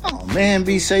 Oh, man,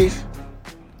 Be safe.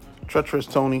 Treacherous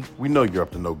Tony, we know you're up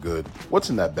to no good.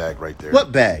 What's in that bag right there?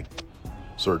 What bag?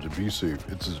 Sergeant Be Safe,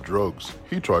 it's his drugs.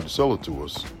 He tried to sell it to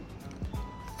us.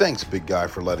 Thanks, big guy,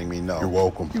 for letting me know. You're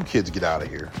welcome. You kids get out of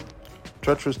here.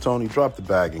 Treacherous Tony, drop the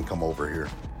bag and come over here.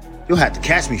 You'll have to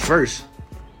catch me first.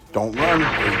 Don't run,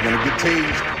 or you're gonna get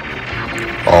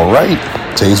tased. All right.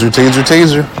 Taser, taser,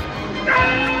 taser.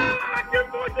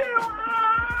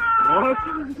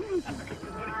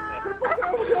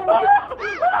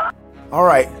 All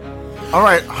right.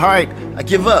 I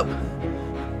give up.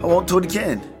 I won't do it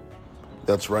again.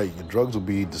 That's right. Your drugs will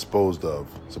be disposed of.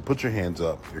 So put your hands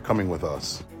up. You're coming with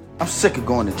us. I'm sick of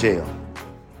going to jail.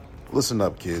 Listen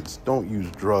up, kids. Don't use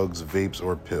drugs, vapes,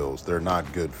 or pills. They're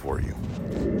not good for you.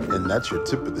 And that's your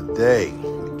tip of the day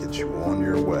to get you on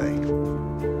your way.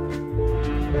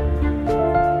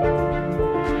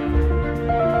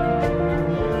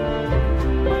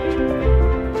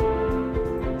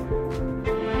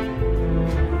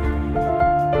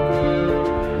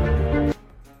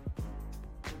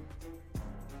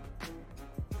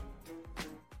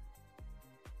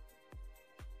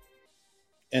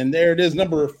 And there it is,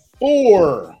 number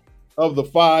 4 of the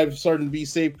 5 Sergeant Be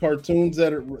Safe cartoons.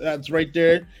 That's right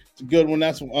there. It's a good one.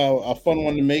 That's a fun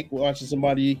one to make. Watching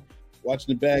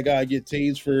the bad guy get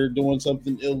tased for doing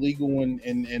something illegal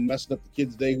and messing up the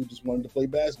kids' day who just wanted to play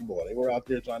basketball. They were out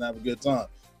there trying to have a good time.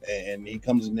 And he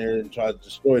comes in there and tries to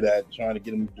destroy that, trying to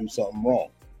get them to do something wrong.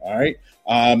 All right.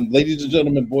 Ladies and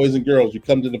gentlemen, boys and girls, you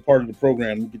come to the part of the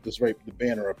program. Let me get this right with the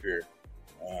banner up here.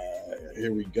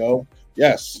 Here we go.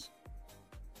 Yes.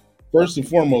 First and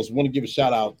foremost, I want to give a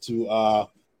shout out to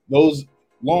those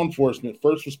law enforcement,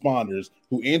 first responders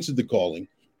who answered the calling,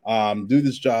 do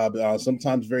this job,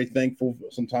 sometimes very thankful,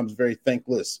 sometimes very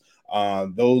thankless.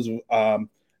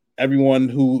 Everyone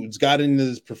who's got into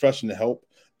this profession to help,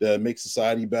 to make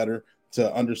society better, to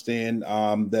understand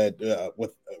that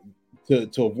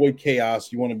to avoid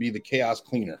chaos, you want to be the chaos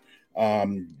cleaner.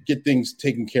 Get things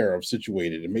taken care of,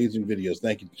 situated. Amazing videos.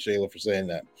 Thank you, Shayla, for saying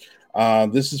that.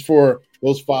 This is for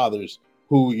those fathers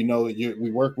who,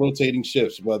 we work rotating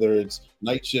shifts, whether it's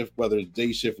night shift, whether it's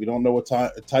day shift. We don't know what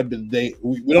type of the day.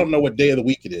 We don't know what day of the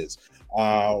week it is.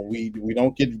 We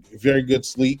don't get very good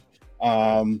sleep.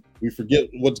 We forget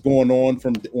what's going on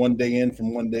from one day in,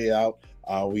 from one day out.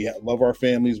 We love our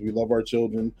families. We love our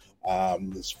children.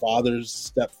 There's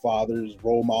fathers, stepfathers,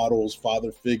 role models,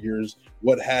 father figures,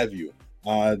 what have you.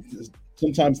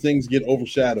 Sometimes things get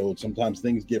overshadowed. Sometimes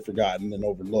things get forgotten and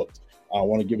overlooked. I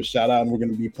want to give a shout out, and we're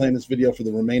going to be playing this video for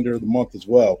the remainder of the month as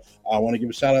well. I want to give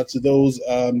a shout out to those,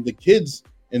 the kids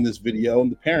in this video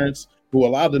and the parents who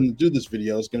allowed them to do this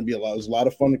video. It's going to be it was a lot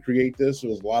of fun to create this. It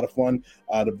was a lot of fun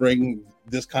to bring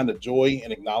this kind of joy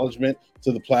and acknowledgement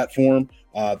to the platform.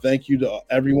 Thank you to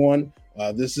everyone.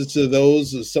 This is to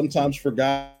those sometimes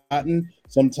forgotten,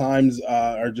 sometimes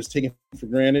are just taken for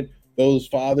granted. Those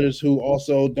fathers who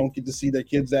also don't get to see their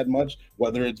kids that much,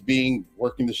 whether it's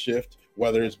working the shift,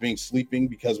 whether it's sleeping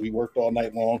because we worked all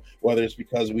night long, whether it's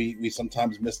because we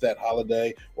sometimes miss that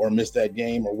holiday or miss that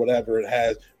game or whatever it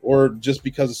has, or just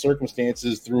because of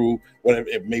circumstances through whatever,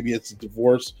 maybe it's a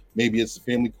divorce, maybe it's the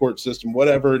family court system,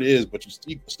 whatever it is, but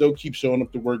you still keep showing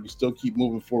up to work, you still keep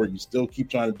moving forward, you still keep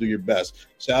trying to do your best.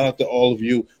 Shout out to all of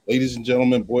you, ladies and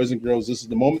gentlemen, boys and girls. This is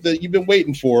the moment that you've been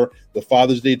waiting for, the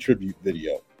Father's Day tribute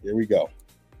video. Here we go.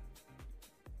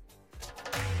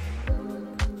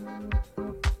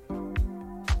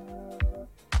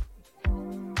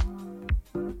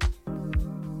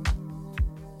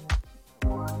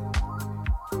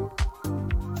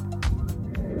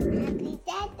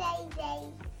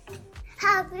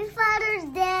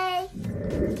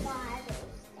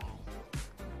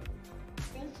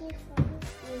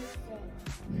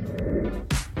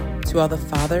 To all the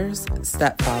fathers,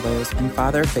 stepfathers, and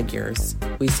father figures,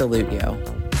 we salute you.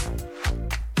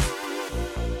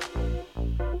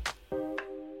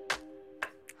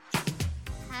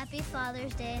 Happy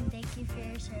Father's Day and thank you for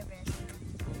your service.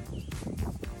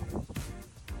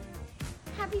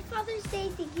 Happy Father's Day,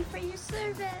 thank you for your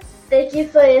service. Thank you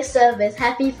for your service.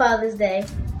 Happy Father's Day.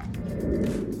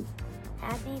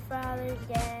 Happy Father's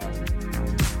Day.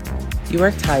 You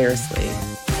work tirelessly.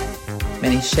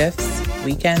 Many shifts,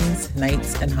 weekends,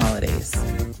 nights, and holidays.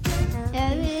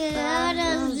 Happy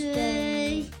Father's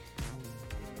Day.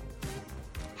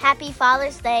 Happy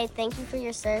Father's Day. Thank you for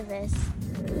your service.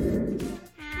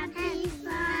 Happy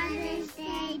Father's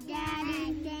Day,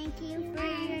 Daddy. Thank you for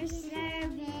your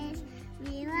service.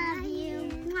 We love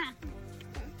you.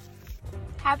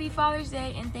 Happy Father's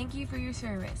Day and thank you for your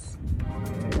service.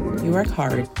 You work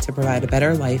hard to provide a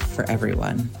better life for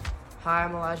everyone. Hi,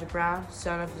 I'm Elijah Brown,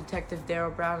 son of Detective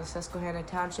Darrell Brown of Susquehanna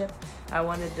Township. I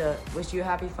wanted to wish you a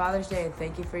happy Father's Day and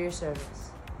thank you for your service.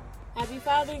 Happy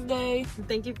Father's Day and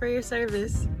thank you for your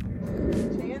service.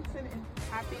 Jansen,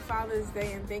 happy Father's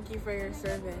Day and thank you for your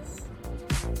service.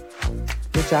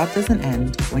 Your job doesn't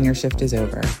end when your shift is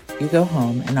over. You go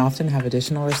home and often have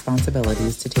additional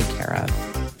responsibilities to take care of.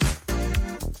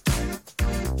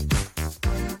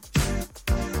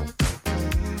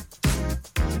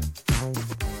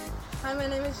 Hi, my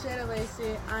name is Shada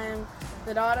Lacey. I am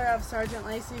the daughter of Sergeant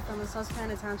Lacey from the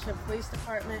Susquehanna Township Police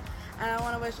Department, and I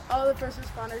want to wish all the first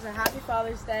responders a happy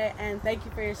Father's Day and thank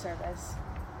you for your service.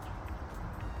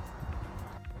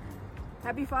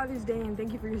 Happy Father's Day and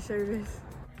thank you for your service.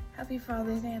 Happy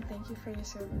Father's Day and thank you for your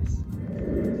service.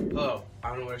 Hello,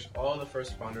 I want to wish all the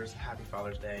first responders a happy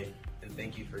Father's Day and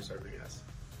thank you for serving us.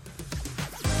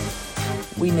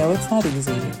 We know it's not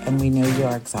easy and we know you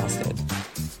are exhausted.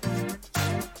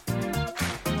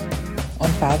 On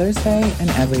Father's Day and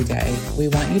every day, we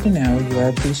want you to know you are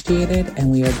appreciated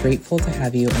and we are grateful to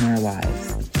have you in our lives.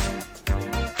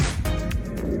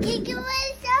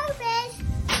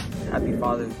 Happy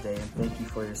Father's Day and thank you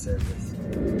for your service.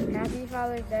 Happy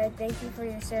Father's Day. Thank you for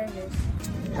your service.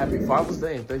 Happy Father's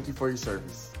Day and thank you for your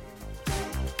service.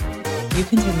 You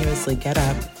continuously get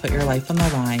up, put your life on the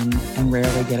line, and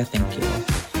rarely get a thank you.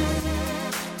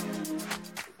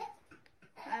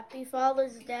 Happy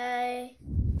Father's Day.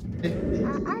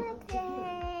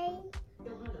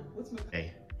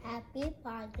 Hey. Happy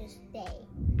Father's Day.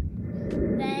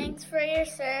 Thanks for your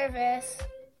service.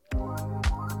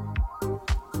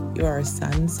 You are a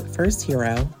son's first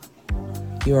hero.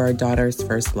 You are a daughter's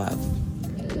first love.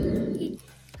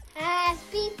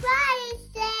 Happy Father's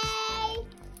Day.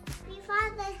 Happy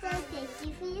Father's Day. Thank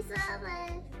you for your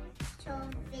service.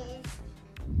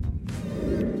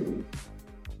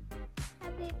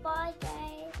 Happy Father's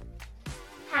Day.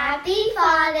 Happy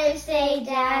Father's Day,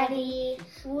 Daddy.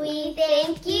 We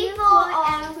thank you for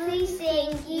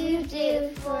everything you do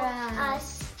for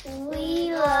us.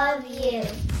 We love you.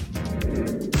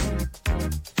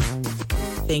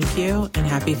 Thank you and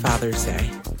happy Father's Day.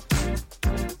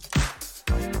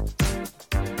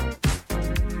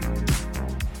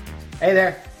 Hey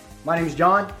there, my name is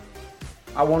John.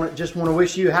 I just want to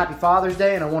wish you a happy Father's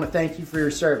Day and I want to thank you for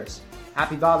your service.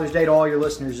 Happy Father's Day to all your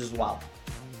listeners as well.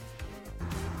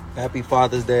 Happy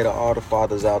Father's Day to all the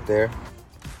fathers out there.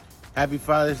 Happy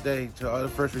Father's Day to all the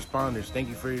first responders. Thank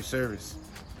you for your service.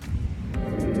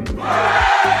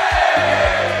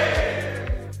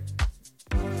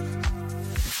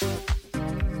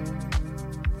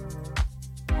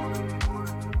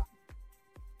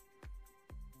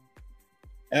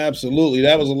 Absolutely.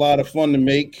 That was a lot of fun to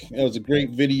make. It was a great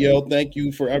video. Thank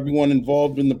you for everyone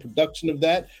involved in the production of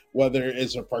that, whether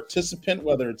it's a participant,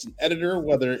 whether it's an editor,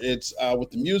 whether it's with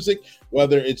the music,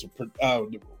 whether it's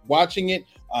watching it.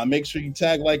 Make sure you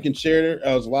tag, like, and share it.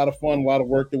 It was a lot of fun, a lot of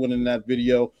work that went in that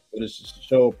video, but it's just to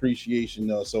show appreciation,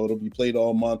 though. So it'll be played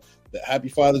all month. Happy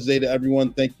Father's Day to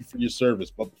everyone. Thank you for your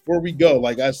service. But before we go,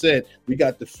 like I said, we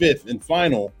got the fifth and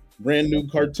final brand new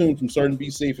cartoon from Sergeant Be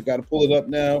Safe. I got to pull it up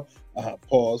now.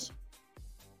 Pause.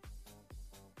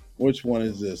 Which one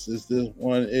is this? This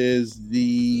one is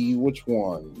which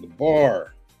one? The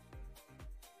bar.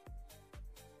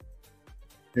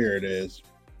 Here it is.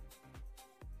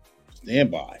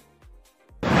 Stand by.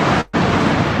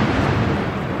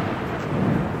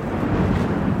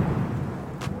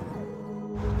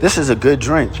 This is a good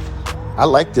drink. I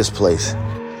like this place.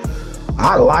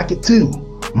 I like it too.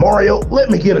 Mario, let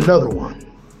me get another one.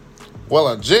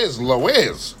 Well, geez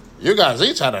Louise, you guys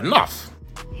each had enough.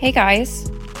 Hey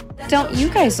guys, don't you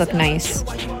guys look nice?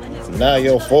 Now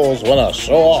you fools want to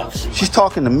show off. She's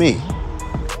talking to me.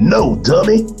 No,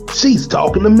 dummy. She's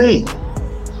talking to me.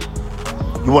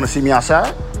 You want to see me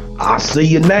outside? I see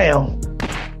you now.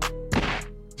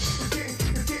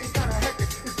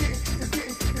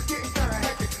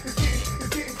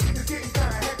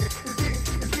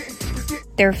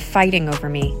 They're fighting over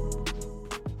me.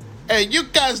 Hey, you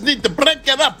guys need to break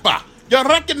it up. You're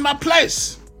wrecking my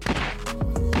place.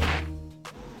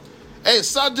 Hey,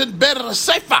 Sergeant Better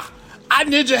Safer, I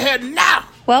need your head now.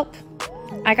 Welp,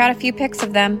 I got a few pics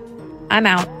of them. I'm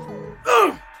out.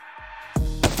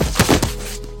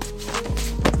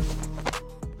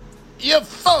 You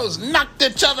foes knocked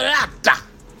each other out.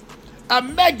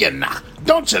 Megan,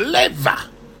 don't you live? Like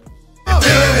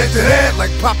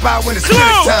Popeye when it's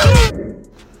time.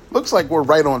 Looks like we're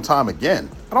right on time again.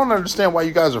 I don't understand why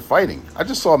you guys are fighting. I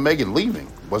just saw Megan leaving.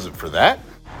 Was it for that?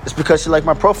 It's because she liked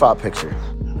my profile picture.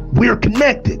 We're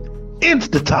connected.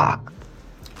 Insta-talk.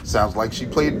 Sounds like she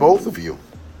played both of you.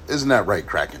 Isn't that right,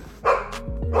 Kraken?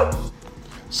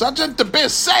 Sergeant to be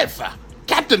safe.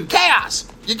 Captain Chaos,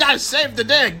 you guys saved the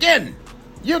day again.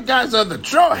 You guys are the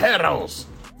true heroes.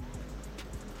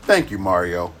 Thank you,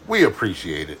 Mario. We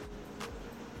appreciate it.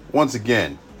 Once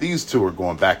again, these two are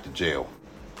going back to jail.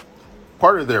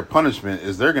 Part of their punishment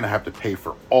is they're going to have to pay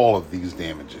for all of these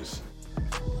damages.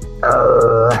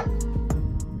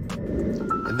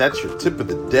 And that's your tip of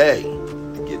the day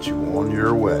to get you on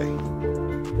your way.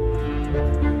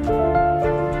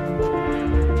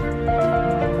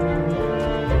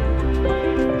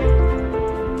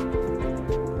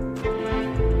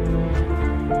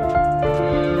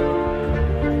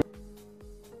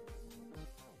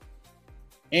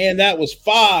 And that was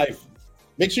 5.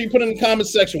 Make sure you put in the comment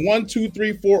section 1, 2,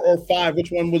 3, 4, or 5.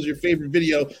 Which one was your favorite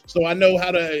video? So I know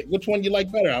which one you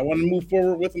like better. I want to move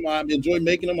forward with them. I enjoy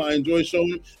making them. I enjoy showing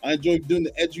them. I enjoy doing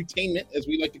the edutainment, as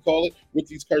we like to call it, with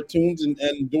these cartoons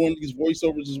and doing these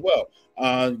voiceovers as well.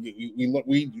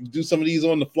 We do some of these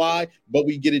on the fly, but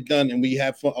we get it done and we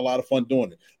have a lot of fun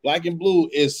doing it. Black and Blue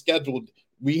is scheduled.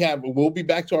 We'll be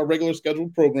back to our regular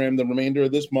scheduled program the remainder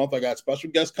of this month. I got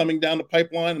special guests coming down the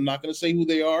pipeline. I'm not going to say who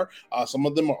they are. Some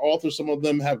of them are authors. Some of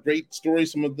them have great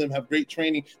stories. Some of them have great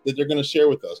training that they're going to share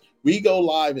with us. We go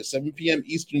live at 7 p.m.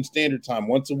 Eastern Standard Time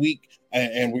once a week,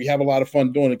 and we have a lot of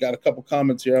fun doing it. Got a couple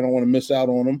comments here. I don't want to miss out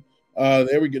on them.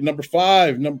 There we go. Number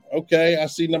 5. Okay, I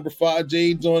see number 5.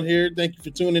 Jade's on here. Thank you for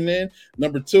tuning in.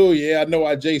 Number 2. Yeah, I know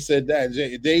why Jay said that.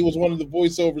 Jay was one of the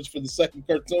voiceovers for the second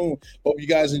cartoon. Hope you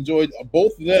guys enjoyed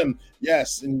both of them.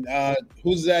 Yes. And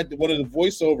who's that? One of the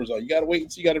voiceovers. You got to wait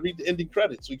until you got to read the ending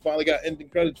credits. We finally got ending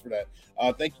credits for that.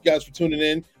 Thank you guys for tuning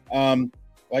in.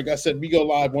 Like I said, we go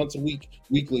live once a week,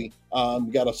 weekly.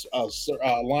 We got a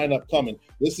lineup coming.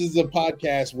 This is a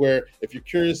podcast where if you're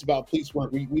curious about police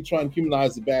work, we try and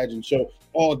humanize the badge and show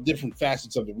all different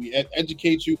facets of it. We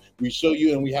educate you, we show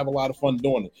you, and we have a lot of fun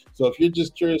doing it. So if you're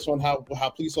just curious on how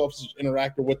police officers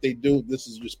interact or what they do, this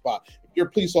is your spot. If you're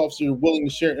a police officer willing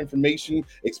to share information,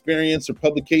 experience, or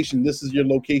publication, this is your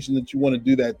location that you want to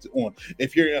do that on.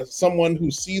 If you're someone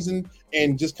who's seasoned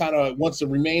and just kind of wants to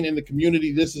remain in the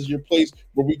community, this is your place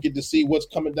where we get to see what's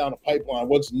coming down the pipeline,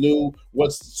 what's new,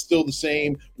 what's still the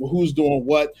same, who's doing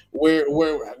what, where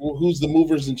who's the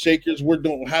movers and shakers. We're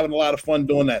having a lot of fun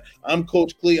doing that. I'm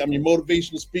Coach Clee. I'm your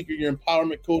motivational speaker, your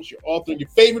empowerment coach, your author, your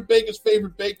favorite baker's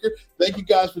favorite baker. Thank you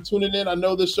guys for tuning in. I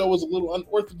know this show was a little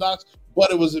unorthodox, but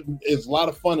it's a lot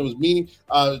of fun. It was meaning.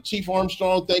 Chief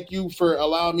Armstrong, thank you for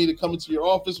allowing me to come into your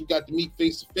office. We got to meet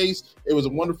face to face. It was a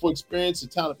wonderful experience. The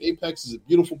town of Apex is a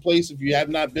beautiful place. If you have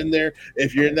not been there,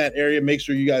 if you're in that area, make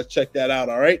sure you guys check that out.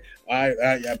 All right. I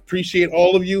appreciate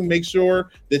all of you. Make sure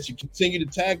that you continue to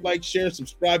tag, like, share,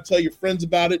 subscribe, tell your friends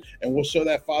about it, and we'll show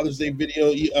that Father's Day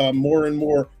video more and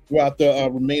more throughout the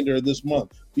remainder of this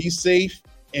month. Be safe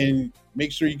and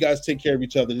make sure you guys take care of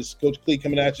each other. This is Coach Clee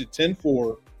coming at you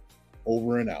 10-4,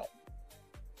 over and out.